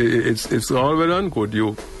it's all well and good.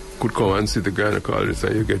 You could come and see the gynecologist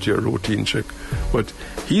and you get your routine check, but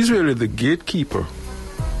he's really the gatekeeper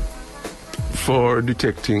for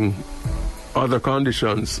detecting other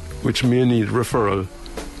conditions which may need referral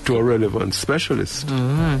to a relevant specialist.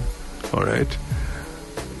 All right.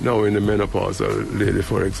 Now, in the menopausal lady,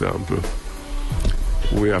 for example,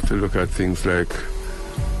 we have to look at things like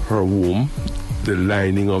her womb, the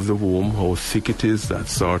lining of the womb, how thick it is, that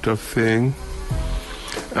sort of thing.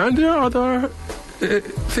 And there are other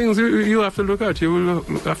things you have to look at. You will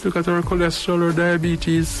have to look at her cholesterol or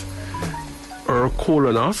diabetes, or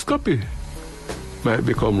colonoscopy might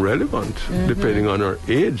become relevant depending on her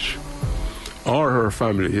age or her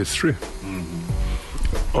family history.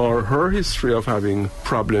 or her history of having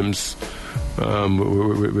problems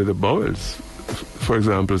with the bowels. For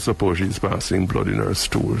example, suppose she's passing blood in her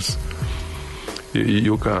stools.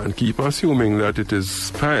 You can't keep assuming that it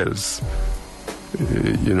is piles.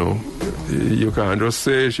 You can't just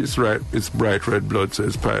say it's bright red blood, so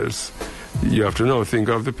it's piles. You have to now think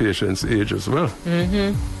of the patient's age as well.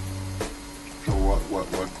 Mm-hmm. So what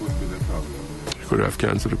could be the problem? You could have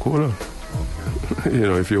cancer of the colon.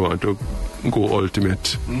 Okay. If you want to go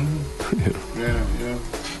ultimate. Mm-hmm. Yeah.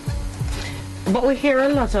 But we hear a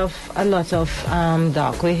lot of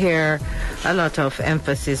doc. We hear a lot of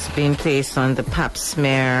emphasis being placed on the pap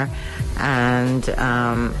smear and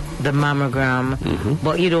the mammogram,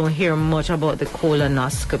 but you don't hear much about the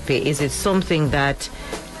colonoscopy. Is it something that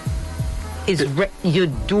you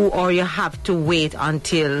do, or you have to wait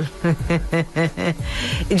until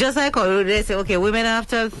just like how they say, okay, women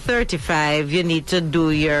after 35, you need to do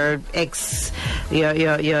your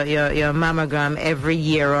mammogram every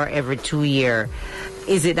year or every 2 years.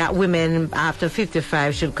 Is it that women after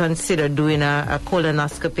 55 should consider doing a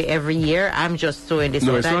colonoscopy every year? I'm just throwing this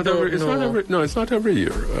out. It's not every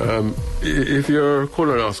year. If your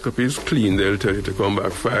colonoscopy is clean, they'll tell you to come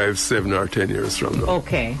back 5, 7, or 10 years from now.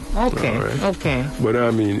 Okay. Okay. But I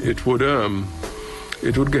mean, it would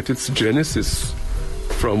get its genesis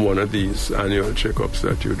from one of these annual checkups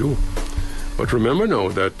that you do. But remember now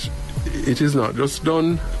that it is not just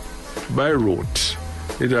done by rote.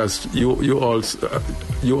 It has you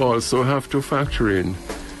also have to factor in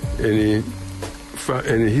any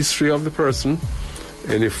history of the person,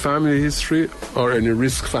 any family history, or any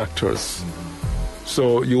risk factors.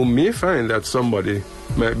 So you may find that somebody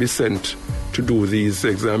might be sent to do these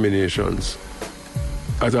examinations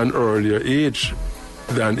at an earlier age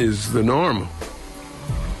than is the norm.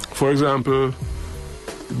 For example,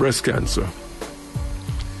 breast cancer.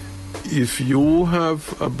 If you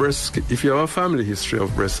have a family history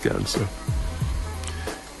of breast cancer,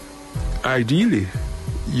 ideally,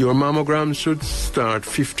 your mammogram should start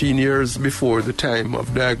 15 years before the time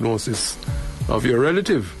of diagnosis of your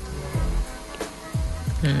relative.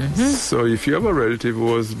 Mm-hmm. So if you have a relative who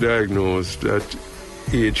was diagnosed at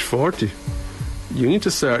age 40, you need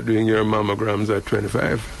to start doing your mammograms at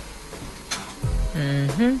 25.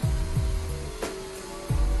 Mm-hmm.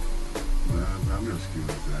 I'm just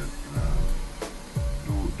curious that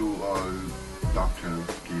do all doctors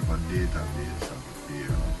keep a database of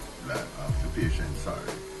the patient's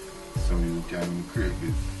so you can create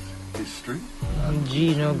this history?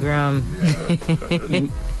 Genogram.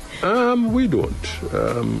 Yeah. We don't.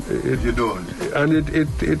 You don't. And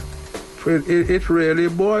it really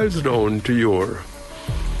boils down to your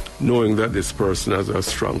knowing that this person has a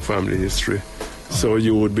strong family history. So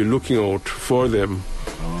you would be looking out for them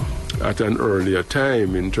at an earlier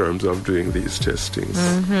time in terms of doing these testings.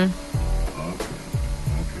 Mm-hmm.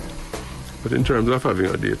 But in terms of having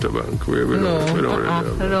a data bank, we don't really have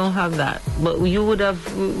that. We don't have that. But you would have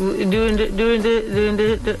during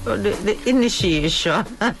the initiation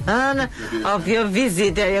of your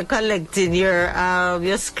visit, you're collecting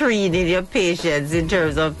your screening your patients in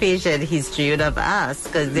terms of patient history. You'd have asked,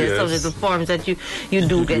 because there's some little forms that you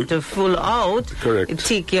do get to fill out. Correct.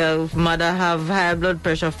 Take your mother have high blood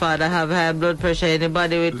pressure, father have high blood pressure,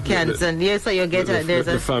 anybody with cancer. So you get there's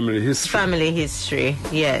a family history. Family history.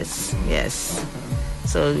 Yes.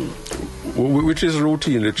 So, which is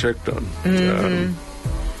routinely checked on.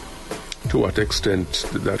 To what extent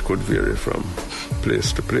that could vary from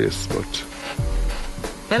place to place, but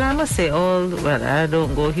well, I must say I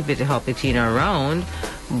don't go hippity-hoppity around,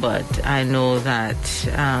 but I know that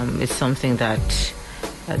it's something that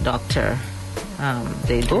a doctor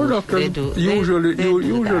they do. Or doctors usually do.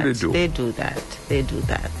 They do that.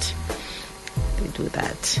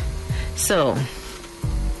 So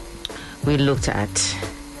we looked at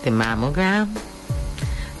the mammogram,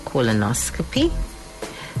 colonoscopy,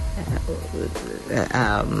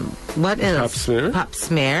 what else? Pap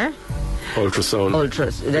smear. Ultrasound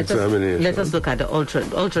examination. Let us look at the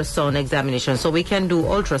ultrasound examination. So we can do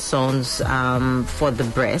ultrasounds for the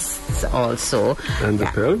breasts also. And the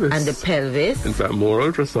pelvis. In fact, more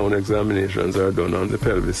ultrasound examinations are done on the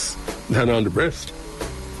pelvis than on the breast.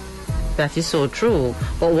 That is so true.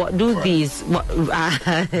 But what do these... all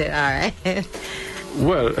right.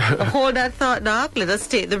 Well... Hold that thought, Doc. Let us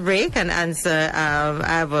take the break and answer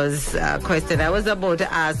Ivor's question. I was about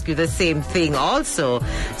to ask you the same thing also.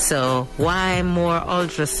 So, why more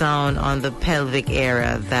ultrasound on the pelvic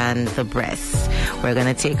area than the breast? We're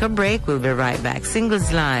going to take a break. We'll be right back.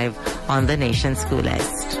 Singles Live on the Nation's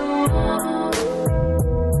Coolest.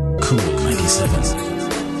 Cool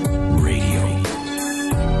 97 Radio.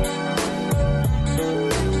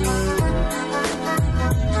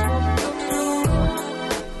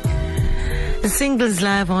 Singles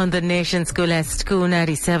live on the Nation School at School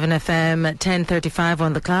 97 FM, 10:35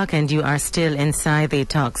 on the clock, and you are still inside the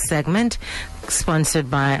talk segment, sponsored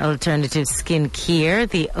by Alternative Skin Care,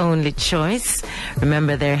 the only choice.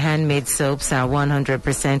 Remember, their handmade soaps are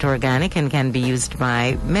 100% organic and can be used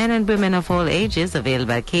by men and women of all ages.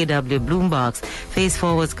 Available at KW Bloombox, Face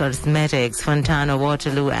Forwards Cosmetics, Fontana,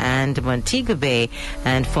 Waterloo, and Montego Bay,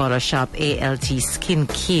 and follow shop ALT Skin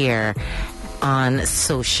Care on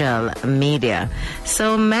social media.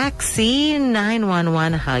 So Maxie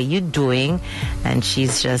 911, how you doing? And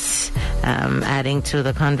she's just adding to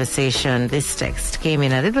the conversation. This text came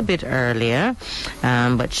in a little bit earlier,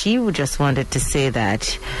 but she just wanted to say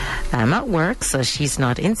that I'm at work, so she's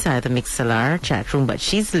not inside the Mixlr chat room, but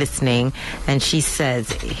she's listening. And she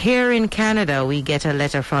says, here in Canada, we get a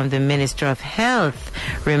letter from the Minister of Health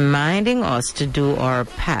reminding us to do our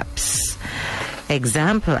PAPs.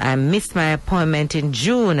 Example, I missed my appointment in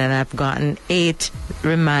June and I've gotten 8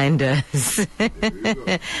 reminders.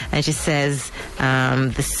 And she says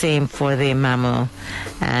the same for the mammo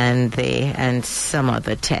and some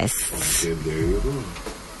other tests. Okay, there you go.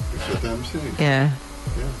 That's what I'm saying. Yeah.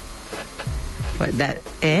 Yeah. But that,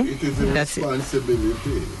 It is a That's it.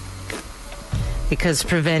 responsibility. Because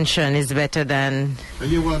prevention is better than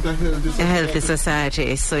And you want a healthy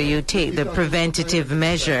society, so you take the preventative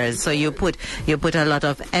measures. So you put a lot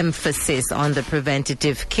of emphasis on the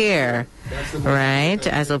preventative care, right?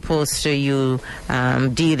 As opposed to you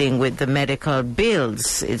dealing with the medical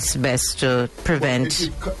bills. It's best to prevent.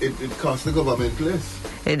 It costs the government less.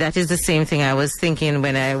 That is the same thing I was thinking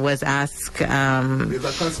when I was asked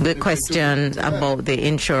the question about the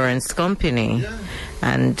insurance company. Yeah.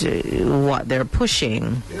 And what they're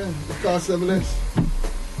pushing, Yeah, it costs them less.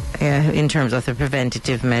 in terms of the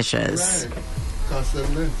preventative measures. Right. Costs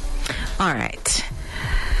them less. All right.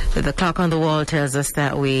 The clock on the wall tells us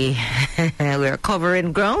that we're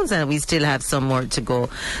covering grounds and we still have some more to go.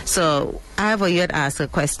 So, Ivor, you had asked a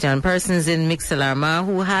question. Persons in Mixlr,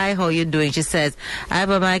 Mahu, hi, how you doing? She says,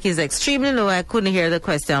 Ivor, mic is extremely low. I couldn't hear the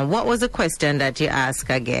question. What was the question that you asked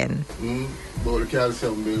again? About the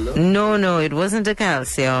calcium buildup. No, it wasn't a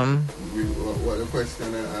calcium. What the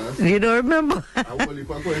question I asked? You don't remember? I will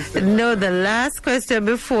leave a question. No, the last question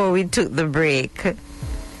before we took the break.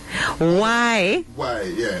 Why,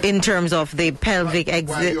 yeah. in terms of the pelvic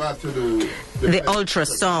Why you have to do the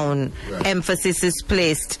ultrasound, Right. emphasis is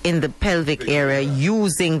placed in the pelvic area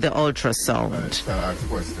using the ultrasound. Right. So I asked the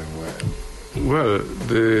question why. Well,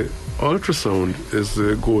 the ultrasound is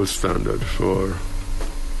the gold standard for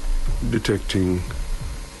detecting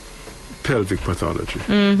pelvic pathology.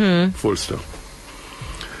 Full stop.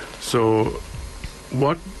 So,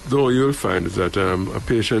 what though you'll find is that a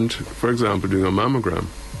patient, for example, doing a mammogram,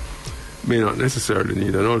 may not necessarily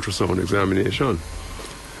need an ultrasound examination.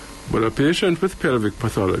 But a patient with pelvic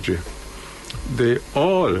pathology, they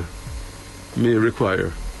all may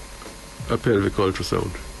require a pelvic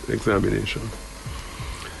ultrasound examination.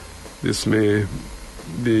 This may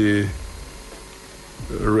be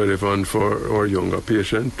relevant for our younger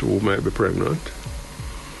patient who might be pregnant.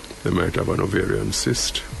 They might have an ovarian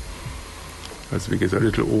cyst. As we get a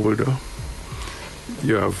little older,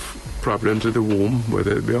 you have problems with the womb,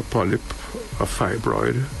 whether it be a polyp, a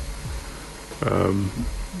fibroid.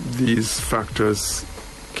 These factors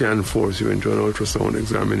can force you into an ultrasound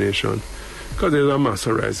examination because there's a mass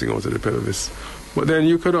arising out of the pelvis. But then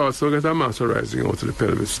you could also get a mass arising out of the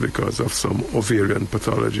pelvis because of some ovarian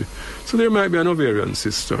pathology. So there might be an ovarian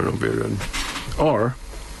cyst or an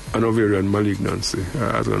ovarian malignancy.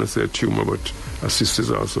 I was going to say a tumor, but a cyst is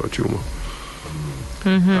also a tumor.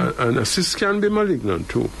 And a cyst can be malignant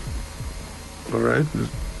too. All right?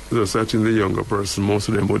 Just that in the younger person, most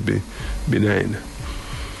of them would be benign.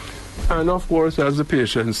 And of course, as the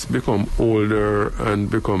patients become older and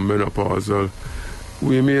become menopausal,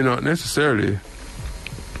 we may not necessarily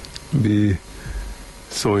be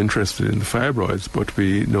so interested in the fibroids, but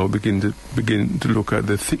we now begin to look at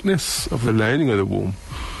the thickness of the lining of the womb,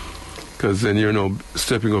 because then you're now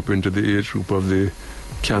stepping up into the age group of the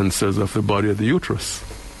cancers of the body of the uterus,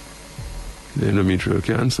 the endometrial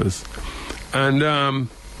cancers. And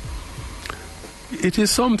it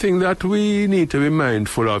is something that we need to be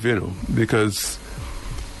mindful of, because,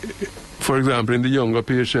 for example, in the younger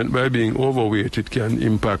patient, by being overweight, it can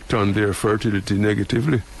impact on their fertility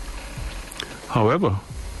negatively. However,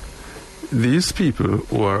 these people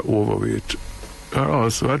who are overweight are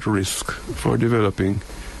also at risk for developing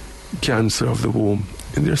cancer of the womb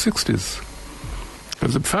in their 60s.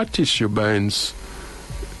 Because the fat tissue binds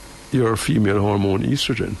your female hormone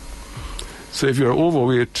estrogen. So if you're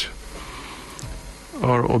overweight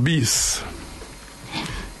or obese,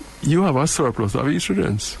 you have a surplus of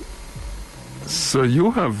estrogens. So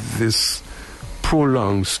you have this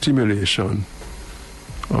prolonged stimulation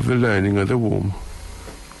of the lining of the womb,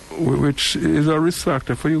 which is a risk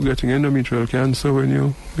factor for you getting endometrial cancer when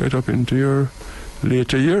you get up into your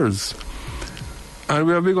later years. And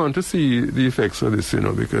we have begun to see the effects of this,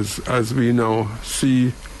 because as we now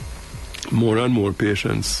see more and more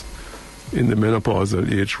patients in the menopausal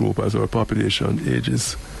age group as our population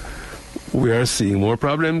ages, we are seeing more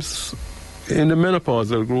problems in the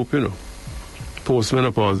menopausal group,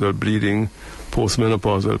 postmenopausal bleeding,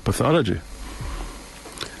 postmenopausal pathology.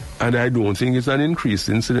 And I don't think it's an increased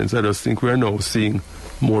incidence. I just think we are now seeing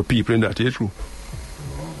more people in that age group.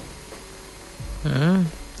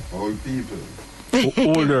 Old people.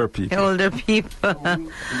 Older people. Older people.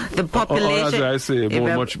 The population. Or as I say,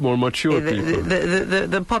 more mature people.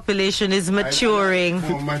 The population is maturing.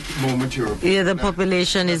 More mature people. Yeah, the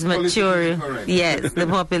population is maturing. Yes, the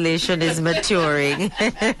population is maturing.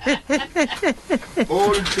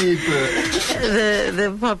 Old people.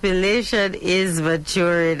 The population is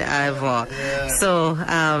maturing, Ivor. Yeah. So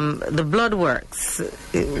the blood works.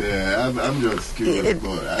 Yeah, I'm just curious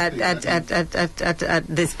at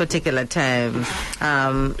this particular time.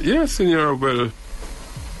 Yes, in your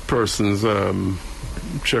person's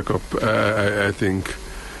checkup, I think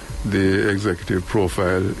the executive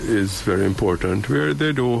profile is very important, where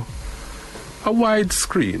they do a wide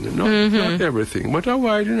screen, not everything, but a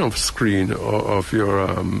wide enough screen of your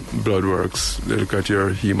blood works. They look at your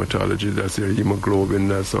hematology, that's your hemoglobin,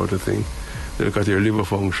 that sort of thing. They look at your liver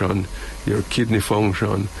function, your kidney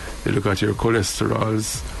function. They look at your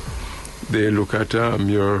cholesterols. They look at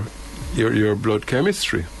your blood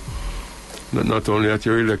chemistry. Not only at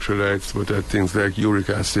your electrolytes, but at things like uric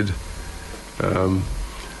acid.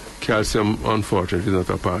 Calcium, unfortunately, is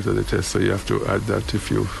not a part of the test, so you have to add that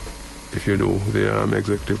if you do the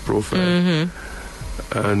executive profile.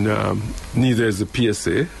 And neither is the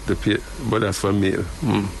PSA, but that's for male.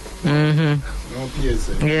 No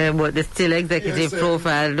PSA. Yeah, but it's still executive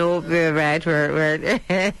profile. No, right.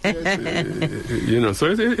 So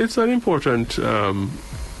it's an important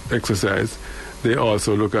exercise. They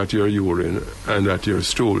also look at your urine and at your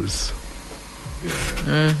stools.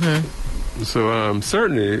 So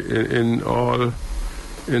certainly in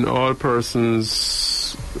all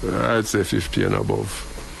persons, I'd say 50 and above,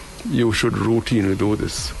 you should routinely do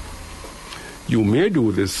this. You may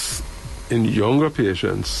do this in younger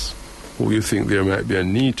patients who you think there might be a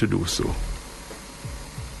need to do so.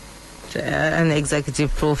 An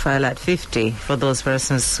executive profile at 50 for those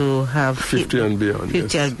persons who have 50 and beyond.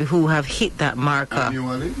 50 yes. who have hit that marker.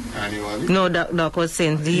 Annually? No, Doc was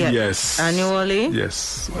saying yes. Annually?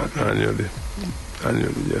 Yes, annually,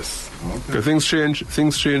 yes. Okay. Because things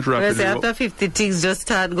change rapidly. Say after 50, things just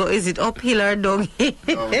start go. Is it uphill or downhill?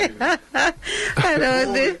 I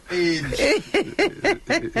don't know.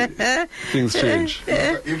 Things change.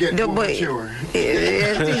 You get more mature.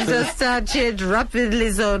 Things just start change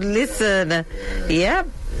rapidly. So listen. Yep.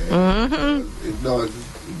 It does.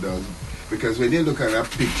 Because when you look at a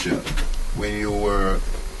picture when you were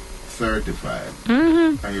 35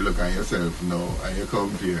 and you look at yourself now and you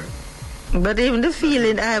compare. But even the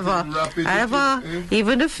feeling,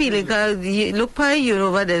 even the feeling, cause you look by you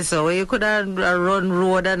over there, so you could have run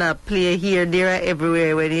road and play here, there,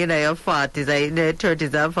 everywhere when you're in your 40s, in your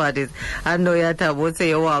 30s and 40s, and now you're talking about say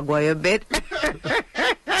you want to go to your bed.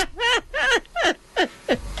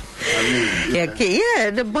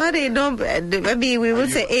 The body don't. I mean, we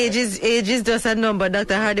would say age is just a number,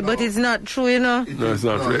 Dr. Hardy, but it's not true, No, it's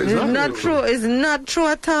not true. It's not true. It's not true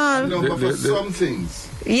at all. No, but for some things.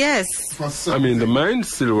 Yes. I mean, the mind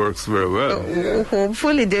still works very well.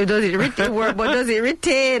 Hopefully, does it work, but does it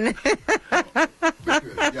retain? You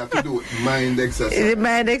have to do mind exercise. The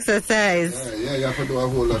mind exercise. Yeah, you have to do a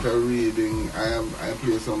whole lot of reading. I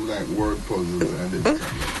play some like word puzzles and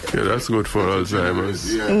yeah, that's good for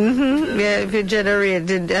Alzheimer's. Yeah, if you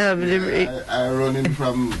generated. I run in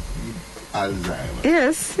from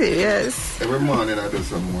Alzheimer's. Yes. Every morning I do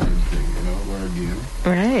some word thing, word game.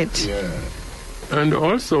 Right. Yeah. And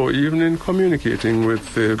also, even in communicating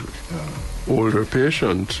with the older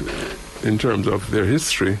patient in terms of their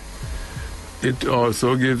history, it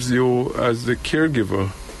also gives you, as the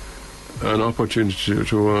caregiver, an opportunity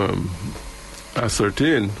to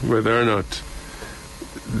ascertain whether or not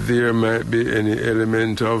there might be any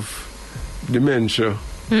element of dementia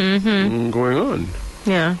going on.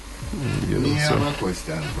 Yeah. Me have a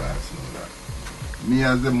question for us now. Me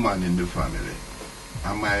as the man in the family,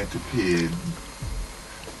 am I to pay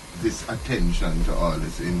this attention to all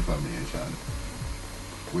this information?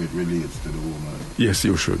 it relates to the woman? Yes,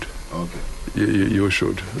 you should. Okay. You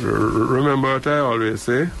should. Remember what I always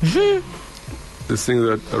say? This thing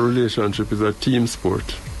that a relationship is a team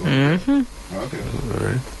sport. Mm-hmm. Okay. All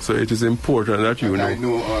right. So it is important that you And know. I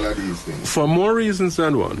know all of these things. For more reasons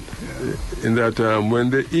than one. Yeah. In that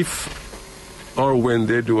if when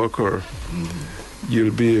they do occur,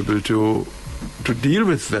 you'll be able to deal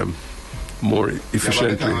with them more efficiently. You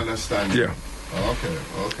have a better understanding. Yeah. Okay.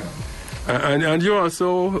 And you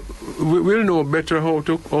also will know better how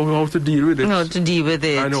to deal with it. How to deal with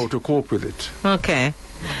it. And how to cope with it. Okay.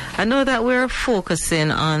 I know that we're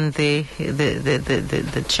focusing on the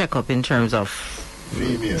checkup in terms of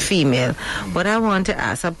female. But I want to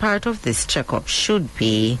ask, a part of this checkup should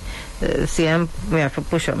be, see, I have to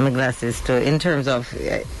push up my glasses too, in terms of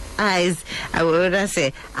eyes, what would I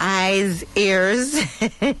say? Eyes, ears.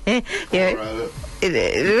 Yeah.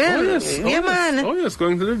 Man. Oh yes,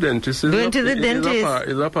 going to the dentist is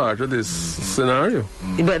a part of this scenario.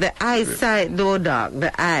 But the eyesight, though, doc,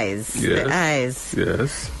 the eyes. Yes. The eyes.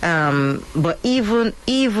 Yes. But even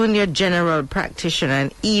your general practitioner,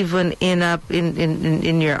 and even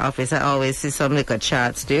in your office, I always see some little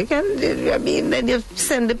charts. Then you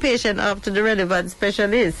send the patient off to the relevant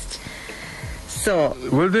specialist. So.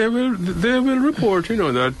 Well, they will report,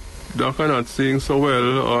 that Doc, I'm not seeing so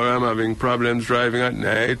well, or I'm having problems driving at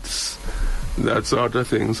nights, that sort of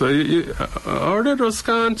thing. So, or they just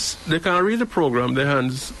can't read the program. Their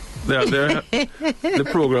hands, they're the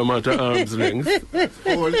program at arm's length.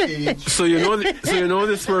 Old age. So you know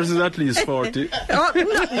this person is at least 40. Oh,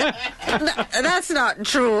 no, that's not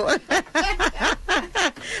true.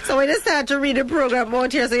 So when you start to read the program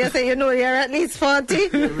out here, so you say you're at least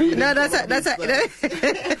 40. No, that's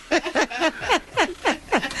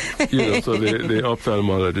So the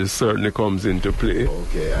ophthalmologist certainly comes into play.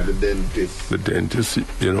 Okay, and the dentist. The dentist,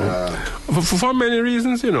 for many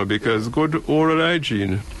reasons, because good oral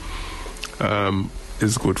hygiene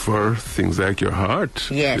is good for things like your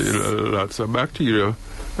heart. Yes. Lots of bacteria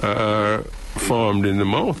are formed in the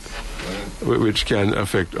mouth, which can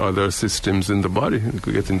affect other systems in the body. It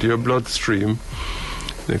could get into your bloodstream.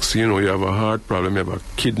 Next thing you know, you have a heart problem, you have a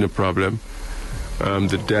kidney problem.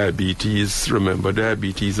 The diabetes, remember,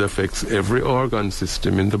 diabetes affects every organ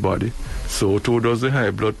system in the body. So too does the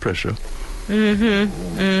high blood pressure.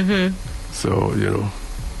 So,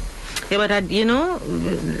 Yeah, but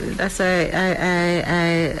that's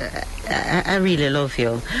I really love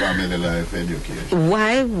you. Family life education.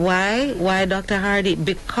 Why, Dr. Hardy?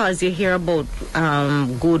 Because you hear about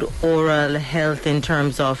good oral health in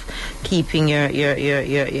terms of keeping your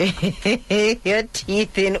your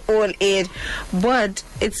teeth in old age. But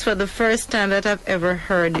it's for the first time that I've ever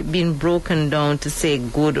heard it being broken down to say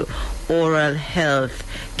good oral health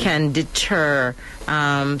can deter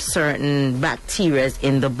certain bacteria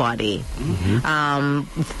in the body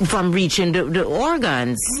from reaching the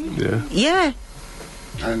organs. Yeah.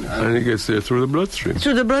 And it gets there through the bloodstream.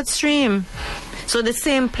 Through the bloodstream. So the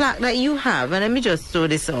same plaque that you have, and let me just throw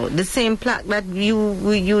this out, the same plaque that you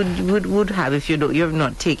would have if you're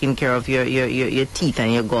not taking care of your teeth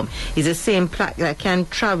and your gum, is the same plaque that can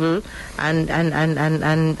travel and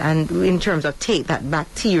in terms of take that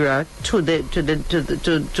bacteria to the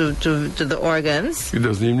organs. It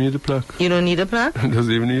doesn't even need a plaque. You don't need a plaque? It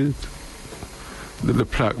doesn't even need it. The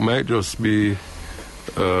plaque might just be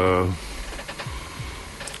trying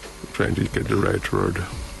to get the right word.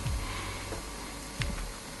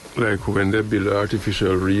 Like when they build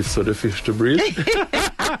artificial reefs for the fish to breathe.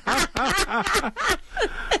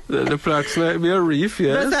 The plaques might be a reef,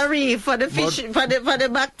 yes. That's a reef for the fish, for the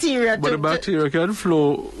bacteria. But the bacteria can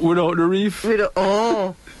flow without the reef.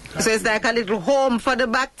 So it's like a little home for the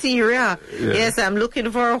bacteria. Yeah. Yes, I'm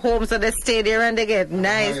looking for a home so they stay there and they get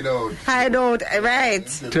nice. Hideout, right.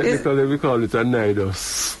 Technically we call it a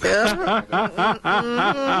nidus.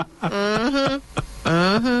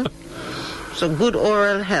 So good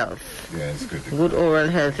oral health. Yeah, it's critical. Good oral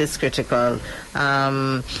health is critical.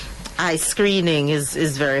 Eye screening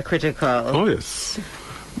is very critical. Oh, yes.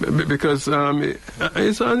 Because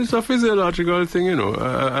it's a physiological thing,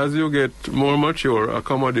 as you get more mature,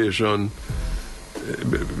 accommodation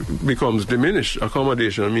becomes diminished.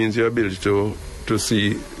 Accommodation means your ability to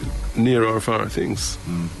see near or far things.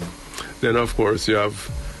 Then, of course, you have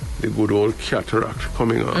the good old cataract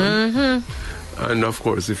coming on. And, of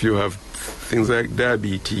course, if you have things like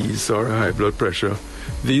diabetes or high blood pressure,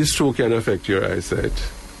 these two can affect your eyesight.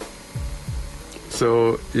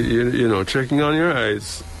 So, checking on your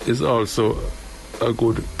eyes is also a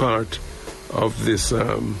good part of this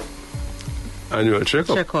annual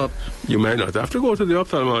checkup. You might not have to go to the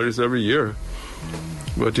ophthalmologist every year,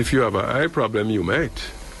 but if you have an eye problem, you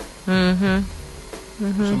might.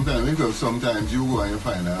 Sometimes you go and you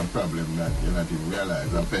find a problem that you not even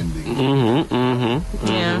realize are pending.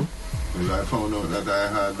 Yeah. Because I found out that I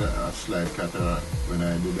had a slight cataract when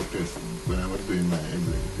I did the test, when I was doing my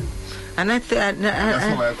executive. And That's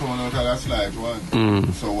how I found out I had a slight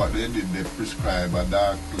one. So what they did, they prescribed a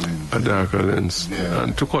dark lens. A darker lens. Yeah.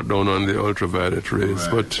 And to cut down on the ultraviolet rays.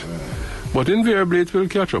 Right, But invariably it will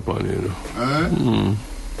catch up on you,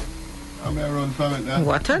 I may run from it now.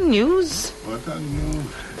 what a news. What a news.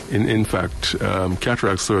 In fact,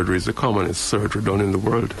 cataract surgery is the commonest surgery done in the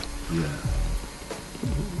world. Yeah.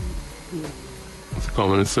 It's the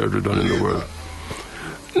commonest surgery done in the world.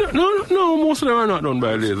 No, most of them are not done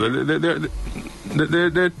by laser. They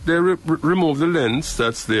remove the lens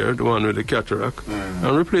that's there, the one with the cataract,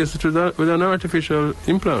 and replace it with an artificial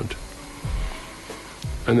implant.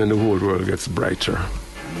 And then the whole world gets brighter.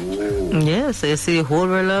 Yeah, so you see the whole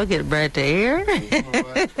world will get brighter here. The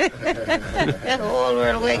whole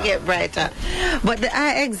world will get brighter. But the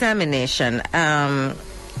eye examination,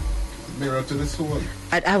 Mirror to the soul.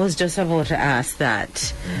 I was just about to ask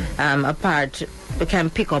that. Apart, we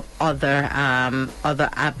can pick up other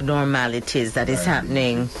abnormalities that is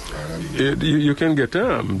happening. You can get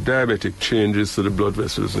diabetic changes to the blood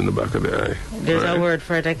vessels in the back of the eye. There's a word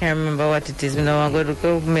for it. I can't remember what it is. No, I'm going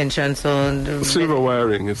to mention. So silver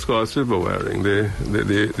wiring. It's called silver wiring. The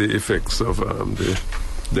effects of the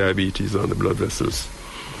diabetes on the blood vessels.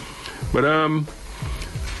 But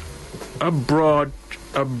a broad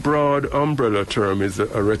umbrella term is a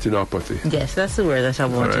retinopathy. Yes, that's the word that I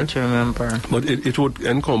wanted to remember. But it would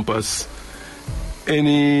encompass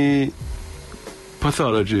any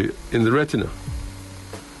pathology in the retina.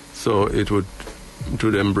 So it would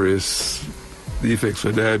embrace the effects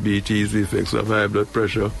of diabetes, the effects of high blood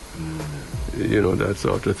pressure, that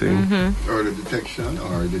sort of thing. Or the detection,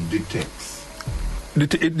 or the detects.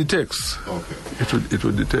 It detects. Okay. It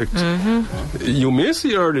would detect. You may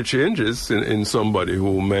see early changes in somebody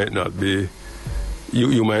who might not be,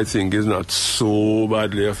 you might think is not so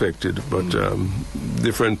badly affected, but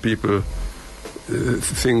different people,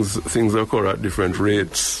 things occur at different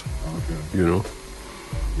rates. Okay. You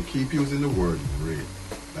keep using the word rate,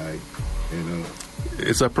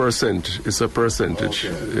 It's a percentage.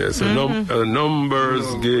 Okay. Yes, a numbers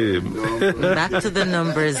game. Back to the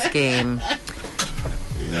numbers game.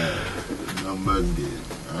 Yeah, numbers game.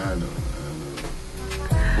 I know.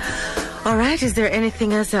 All right, is there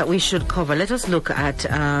anything else that we should cover? Let us look at,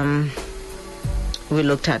 we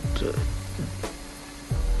looked at...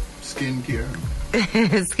 Skincare.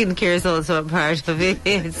 Skincare is also a part of it.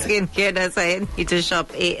 Skincare, that's why I need to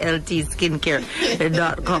shop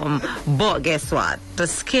altskincare.com. But guess what? The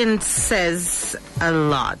skin says a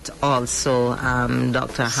lot also,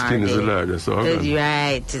 Dr. Hardy. Skin is the largest organ.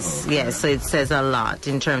 Right. Yes, so it says a lot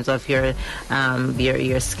in terms of your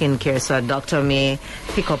skincare. So a doctor may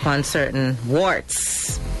pick up on certain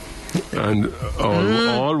warts. And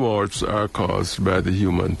all warts are caused by the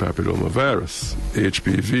human papillomavirus,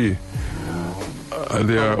 HPV.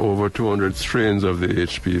 There are over 200 strains of the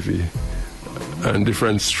HPV, and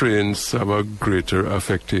different strains have a greater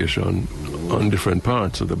affectation on different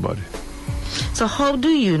parts of the body. So how do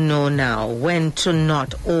you know now when to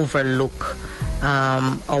not overlook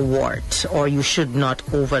a wart, or you should not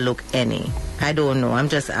overlook any? I don't know. I'm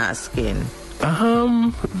just asking.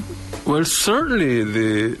 Well, certainly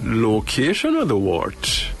the location of the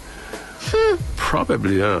wart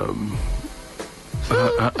probably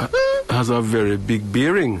has a very big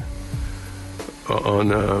bearing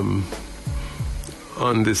on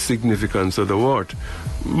the significance of the wart.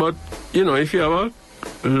 But, if you have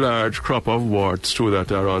a large crop of warts too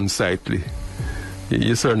that are unsightly,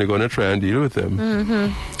 you're certainly going to try and deal with them.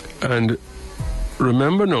 And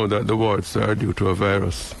remember now that the warts are due to a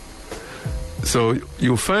virus. So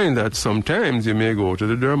you find that sometimes you may go to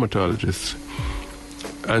the dermatologist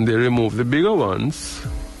and they remove the bigger ones,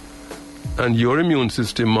 and your immune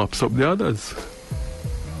system mops up the others.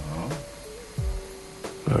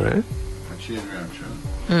 All right? A chain reaction.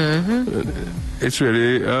 It's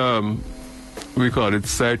really, we call it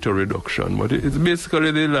cytoreduction, but it's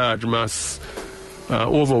basically the large mass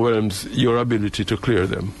overwhelms your ability to clear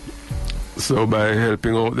them. So by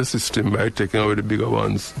helping out the system, by taking away the bigger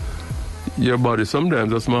ones, your body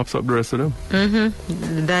sometimes just mops up the rest of them.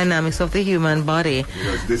 The dynamics of the human body.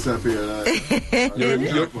 Just disappear.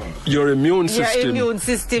 Your immune system,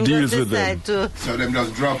 deals with them. So them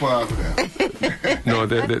just drop off there. No,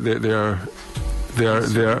 they are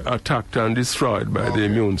attacked and destroyed by the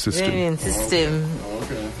immune system. The immune system.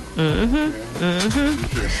 Okay.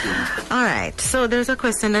 Interesting. All right. So there's a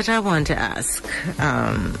question that I want to ask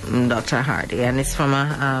Dr. Hardy, and it's from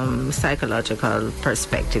a psychological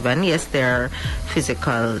perspective. And yes, there are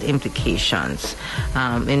physical implications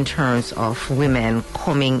in terms of women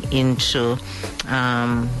coming into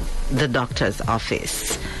the doctor's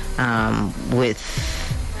office with,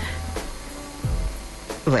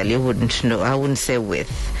 well, you wouldn't know, I wouldn't say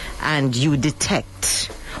with, and you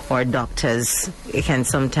detect, or doctors can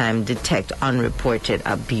sometimes detect unreported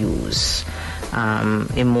abuse,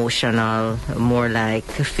 emotional, more like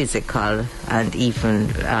physical, and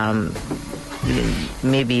even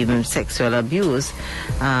maybe even sexual abuse.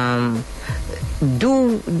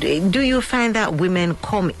 Do you find that women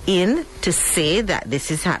come in to say that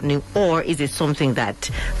this is happening, or is it something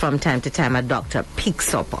that from time to time a doctor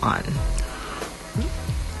picks up on?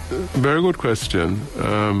 Very good question.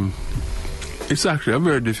 It's actually a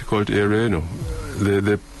very difficult area, you know.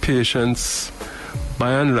 The patients,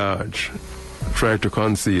 by and large, try to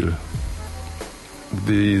conceal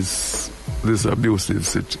this abusive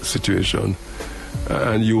situation,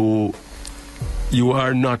 and you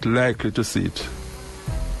are not likely to see it.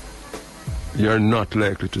 You are not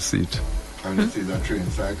likely to see it. And this is a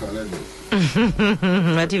trained psychologist.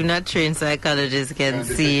 But if not trained psychologists can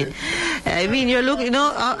see it. I mean, you're looking, you know,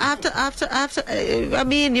 after, I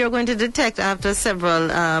mean, you're going to detect after several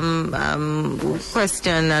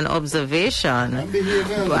question and observation And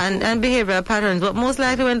behavior. and behavioral patterns. But most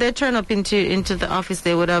likely when they turn up into the office,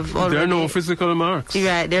 they would have already... There are no physical marks.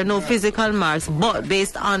 Right, there are no physical marks, but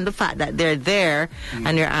based on the fact that they're there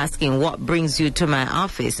and you're asking what brings you to my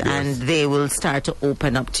office, and they will start to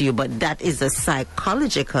open up to you. But that is a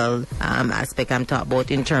psychological aspect I'm talking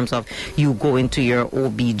about in terms of you going to your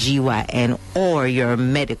OBGYN or your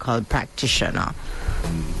medical practitioner.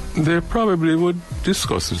 They probably would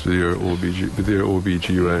discuss this with their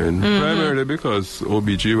OBGYN, primarily because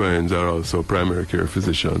OBGYNs are also primary care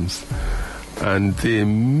physicians, and they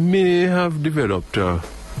may have developed a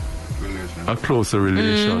closer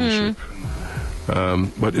relationship.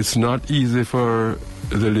 But it's not easy for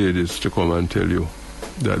the ladies to come and tell you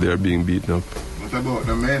that they are being beaten up. What about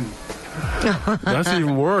the men? That's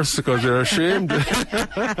even worse because they're ashamed. But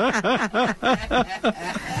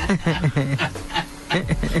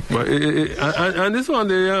and this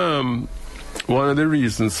one of the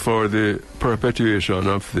reasons for the perpetuation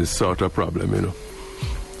of this sort of problem, you know,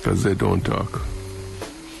 because they don't talk.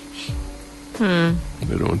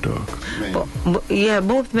 They don't talk. Yeah,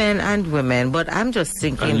 both men and women. But I'm just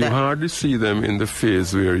thinking And you that hardly see them in the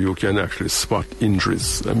phase where you can actually spot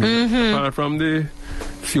injuries. I mean, apart from the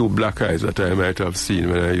few black eyes that I might have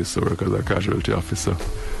seen when I used to work as a casualty officer,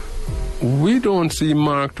 we don't see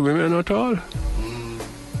marked women at all.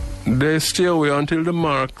 They stay away until the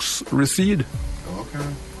marks recede. Okay.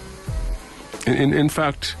 In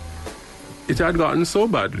fact, it had gotten so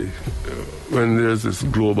badly when there's this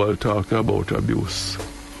global talking about abuse.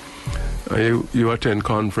 And you attend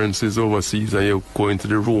conferences overseas and you go into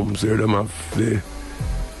the rooms, hear them have the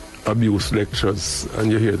abuse lectures,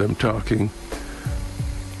 and you hear them talking.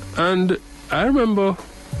 And I remember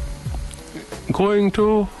going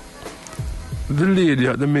to the lady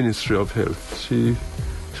at the Ministry of Health. She's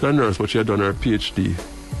a nurse, but she had done her PhD.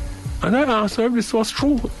 And I asked her if this was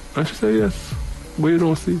true. And she said, yes, but you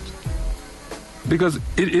don't see it. Because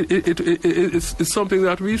it's something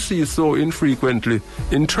that we see so infrequently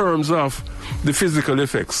in terms of the physical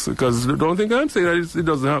effects. Because don't think I'm saying that it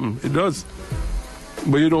doesn't happen. It does.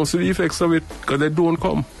 But you don't see the effects of it because they don't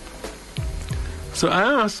come. So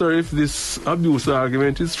I asked her if this abuse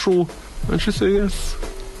argument is true. And she said yes.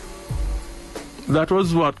 That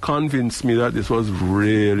was what convinced me that this was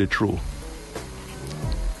really true.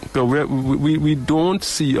 So we don't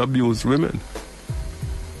see abused women.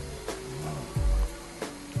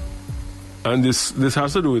 And this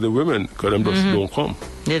has to do with the women, because them just don't come.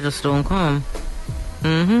 they just don't come.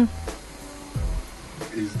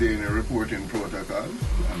 Is there any reporting protocols?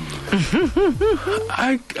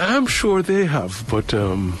 I'm sure they have, but I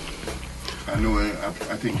know,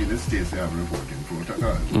 I think in the States they have reporting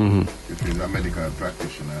protocols. If there's a medical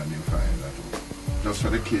practitioner and you find that, just for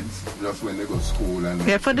the kids, just when they go to school. And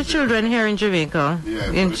Yeah, for the children here in Jamaica.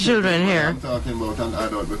 Yeah, in for the children here. I'm talking about an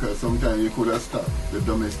adult, because sometimes you could have stopped the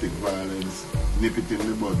domestic violence, nip it in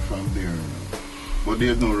the bud from there. You know. But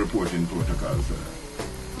there's no reporting protocols for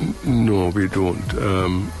that. no, we don't.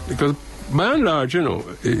 Because by and large, you know,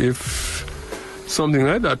 if something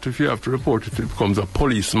like that, if you have to report it, it becomes a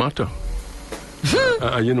police matter.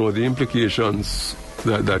 You know, the implications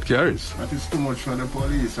that carries. That is too much for the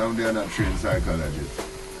police, and they are not trained psychologists.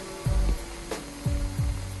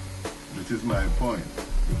 This is my point.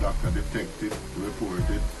 The doctor detect it, report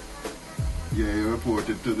it. Yeah, you report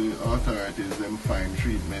it to the authorities, them find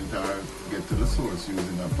treatment or get to the source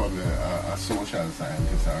using probably a social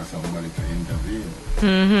scientist or somebody to intervene.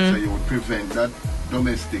 So you would prevent that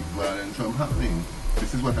domestic violence from happening.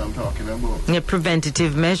 This is what I'm talking about. Yeah,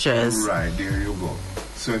 preventative measures. Right, there you go.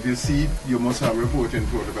 So if you see, you must have reporting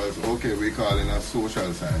protocols. Okay, we call in a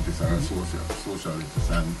social scientist or a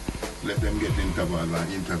sociologist and let them get involved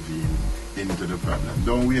and intervene into the problem.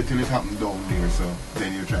 Don't wait till it happens down there, so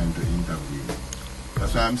then you're trying to intervene.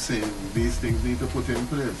 That's why I'm saying these things need to put in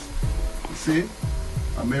place. You see,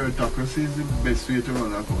 a meritocracy is the best way to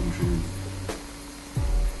run a country.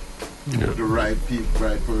 Yeah. The right people,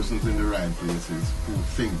 right persons in the right places who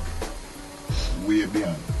think way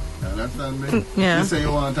beyond. You understand me? Yeah. You say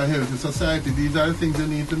you want a healthy society. These are the things you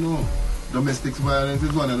need to know. Domestic violence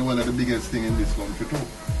is one of the biggest things in this country too.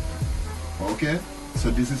 Okay? So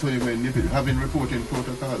this is how you're going to nip it. Having reporting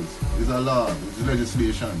protocols is a law, it's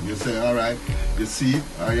legislation. You say, all right, you see it,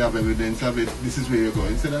 or you have evidence of it, this is where you're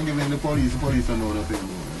going. Instead of giving the police don't know nothing about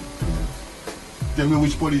it. Tell me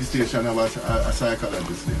which police station have a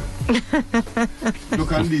psychologist there.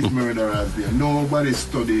 Look at these murderers there. Nobody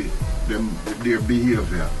study their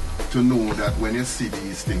behavior to know that when you see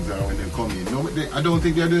these things or when they come in. I don't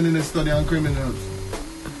think they're doing any study on criminals.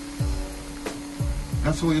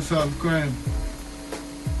 That's how you solve crime.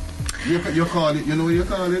 You call it, you know what you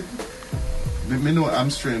call it? Me know I'm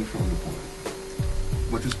straying from the point.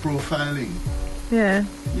 But it's profiling. Yeah.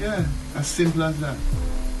 Yeah, as simple as that.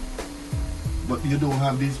 But you don't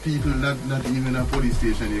have these people, not even a police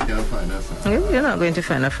station you can find us. You're not going to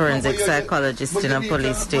find a forensic psychologist in a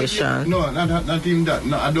police station. No, not even that.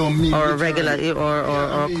 No, I don't mean... Or a regular,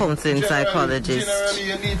 or counseling psychologist. Generally,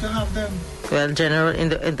 you need to have them. Well, in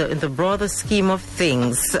the broader scheme of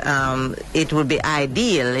things, it would be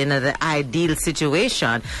ideal in the ideal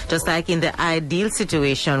situation. Just like in the ideal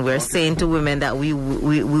situation, we're saying to women that we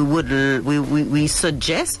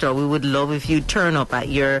suggest or we would love if you turn up at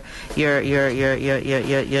your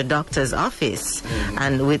doctor's office,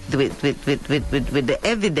 and with the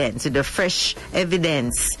evidence, with the fresh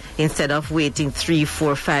evidence, instead of waiting 3,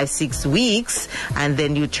 4, 5, 6 weeks, and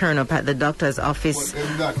then you turn up at the doctor's office.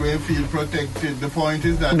 But that way you feel protected. The point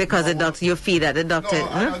is that because the doctor, you feel that the doctor.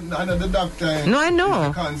 No, I know the doctor. No, I know.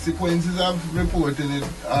 The consequences of reporting it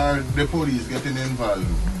or the police getting involved,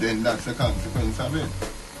 then that's the consequence of it.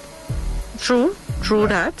 True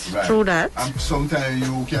right. that. And sometimes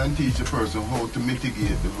you can teach a person how to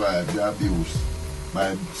mitigate the abuse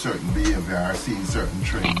by certain behavior or seeing certain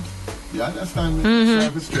trends. You understand me?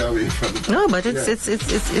 So stay away from it. No, but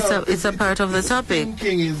it's a part of the topic.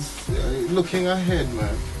 Thinking is looking ahead,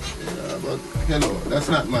 man. But hello, that's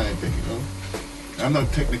not my thing, you know. I'm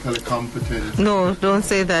not technically competent. No, don't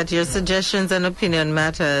say that. Your suggestions and opinion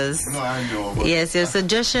matters. No, I know. But yes, your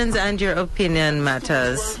suggestions and your opinion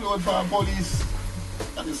matters. Workload for our police.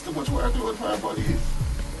 That is too much workload for our police.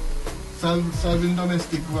 Solving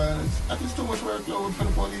domestic violence. That is too much workload for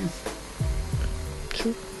the police.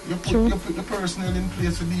 True. You put the personnel in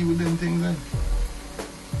place to deal with them things then.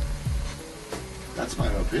 That's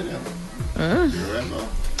my opinion. You remember?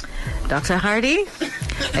 Dr. Hardy,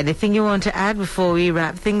 anything you want to add before we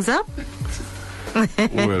wrap things up?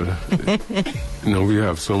 Well, we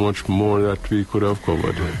have so much more that we could have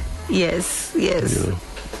covered. Yes. In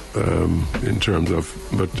terms of,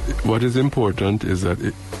 but what is important is that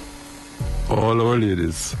all our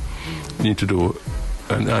ladies need to do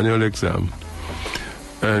an annual exam.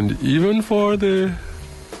 And even for the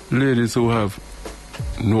ladies who have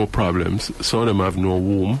no problems, some of them have no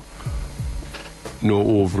womb, no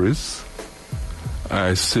ovaries,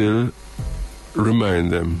 I still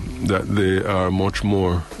remind them that they are much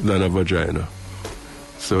more than a vagina.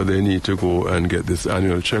 So they need to go and get this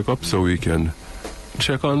annual checkup so we can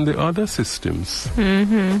check on the other systems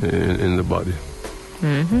in the body.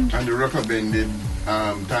 And the recommended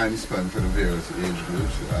time span for the various age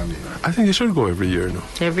groups, I think you should go every year now.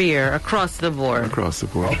 Every year, across the board. Across the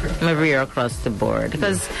board. Okay. Every year across the board.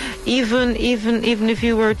 Because even if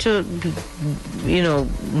you were to,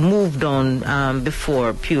 moved on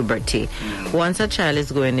before puberty, once a child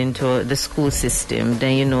is going into the school system,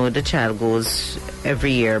 then the child goes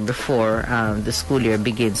every year before the school year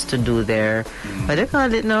begins to do their, what do they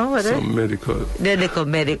call it now? Some medical. Medical,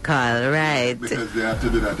 right. because they have to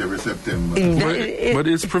do that every September. But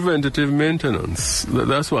it's preventative maintenance.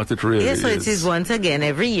 That's what it really is. So it is once again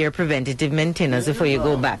every year preventative maintenance before you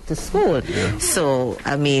go back to school. Yeah. So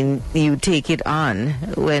I mean, you take it on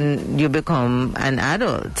when you become an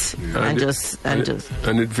adult, and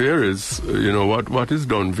it varies. You know what is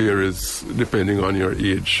done varies depending on your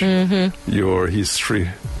age, your history,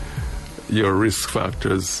 your risk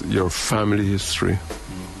factors, your family history.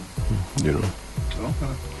 You know.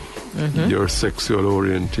 Okay. Your sexual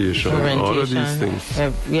orientation, all of these things.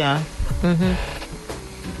 Yeah.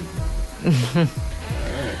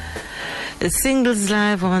 Singles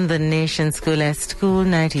live on the Nation School at School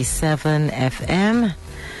 97 FM.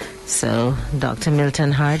 So, Dr.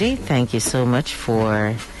 Milton Hardy, thank you so much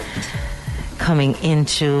for coming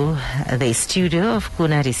into the studio of Cool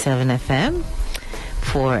 97 FM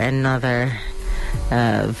for another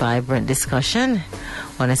vibrant discussion.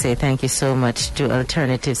 I want to say thank you so much to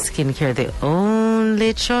Alternative Skincare, the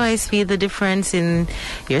only choice. Feel the difference in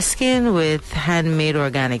your skin with handmade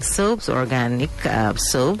organic soaps. They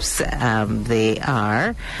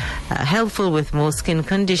are helpful with most skin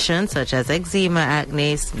conditions such as eczema,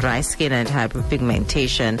 acne, dry skin, and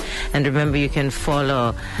hyperpigmentation. And remember, you can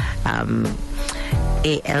follow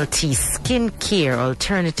ALT Skincare,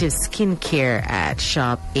 Alternative Skincare at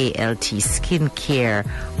Shop ALT Skincare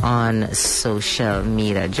on social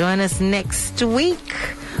media. Join us next week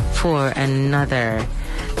for another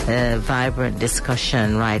vibrant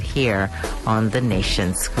discussion right here on the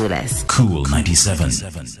Nation School S. Cool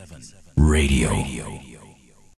 97 Radio.